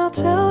 and I'll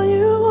tell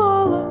you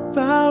all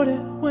about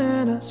it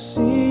when I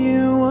see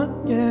you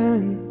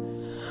again.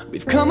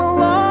 We've come a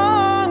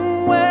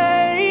long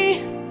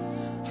way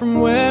from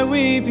where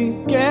we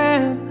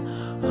began.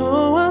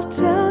 Oh, I'll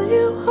tell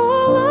you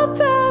all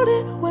about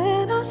it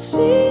when I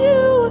see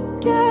you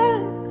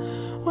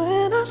again,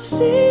 when I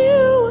see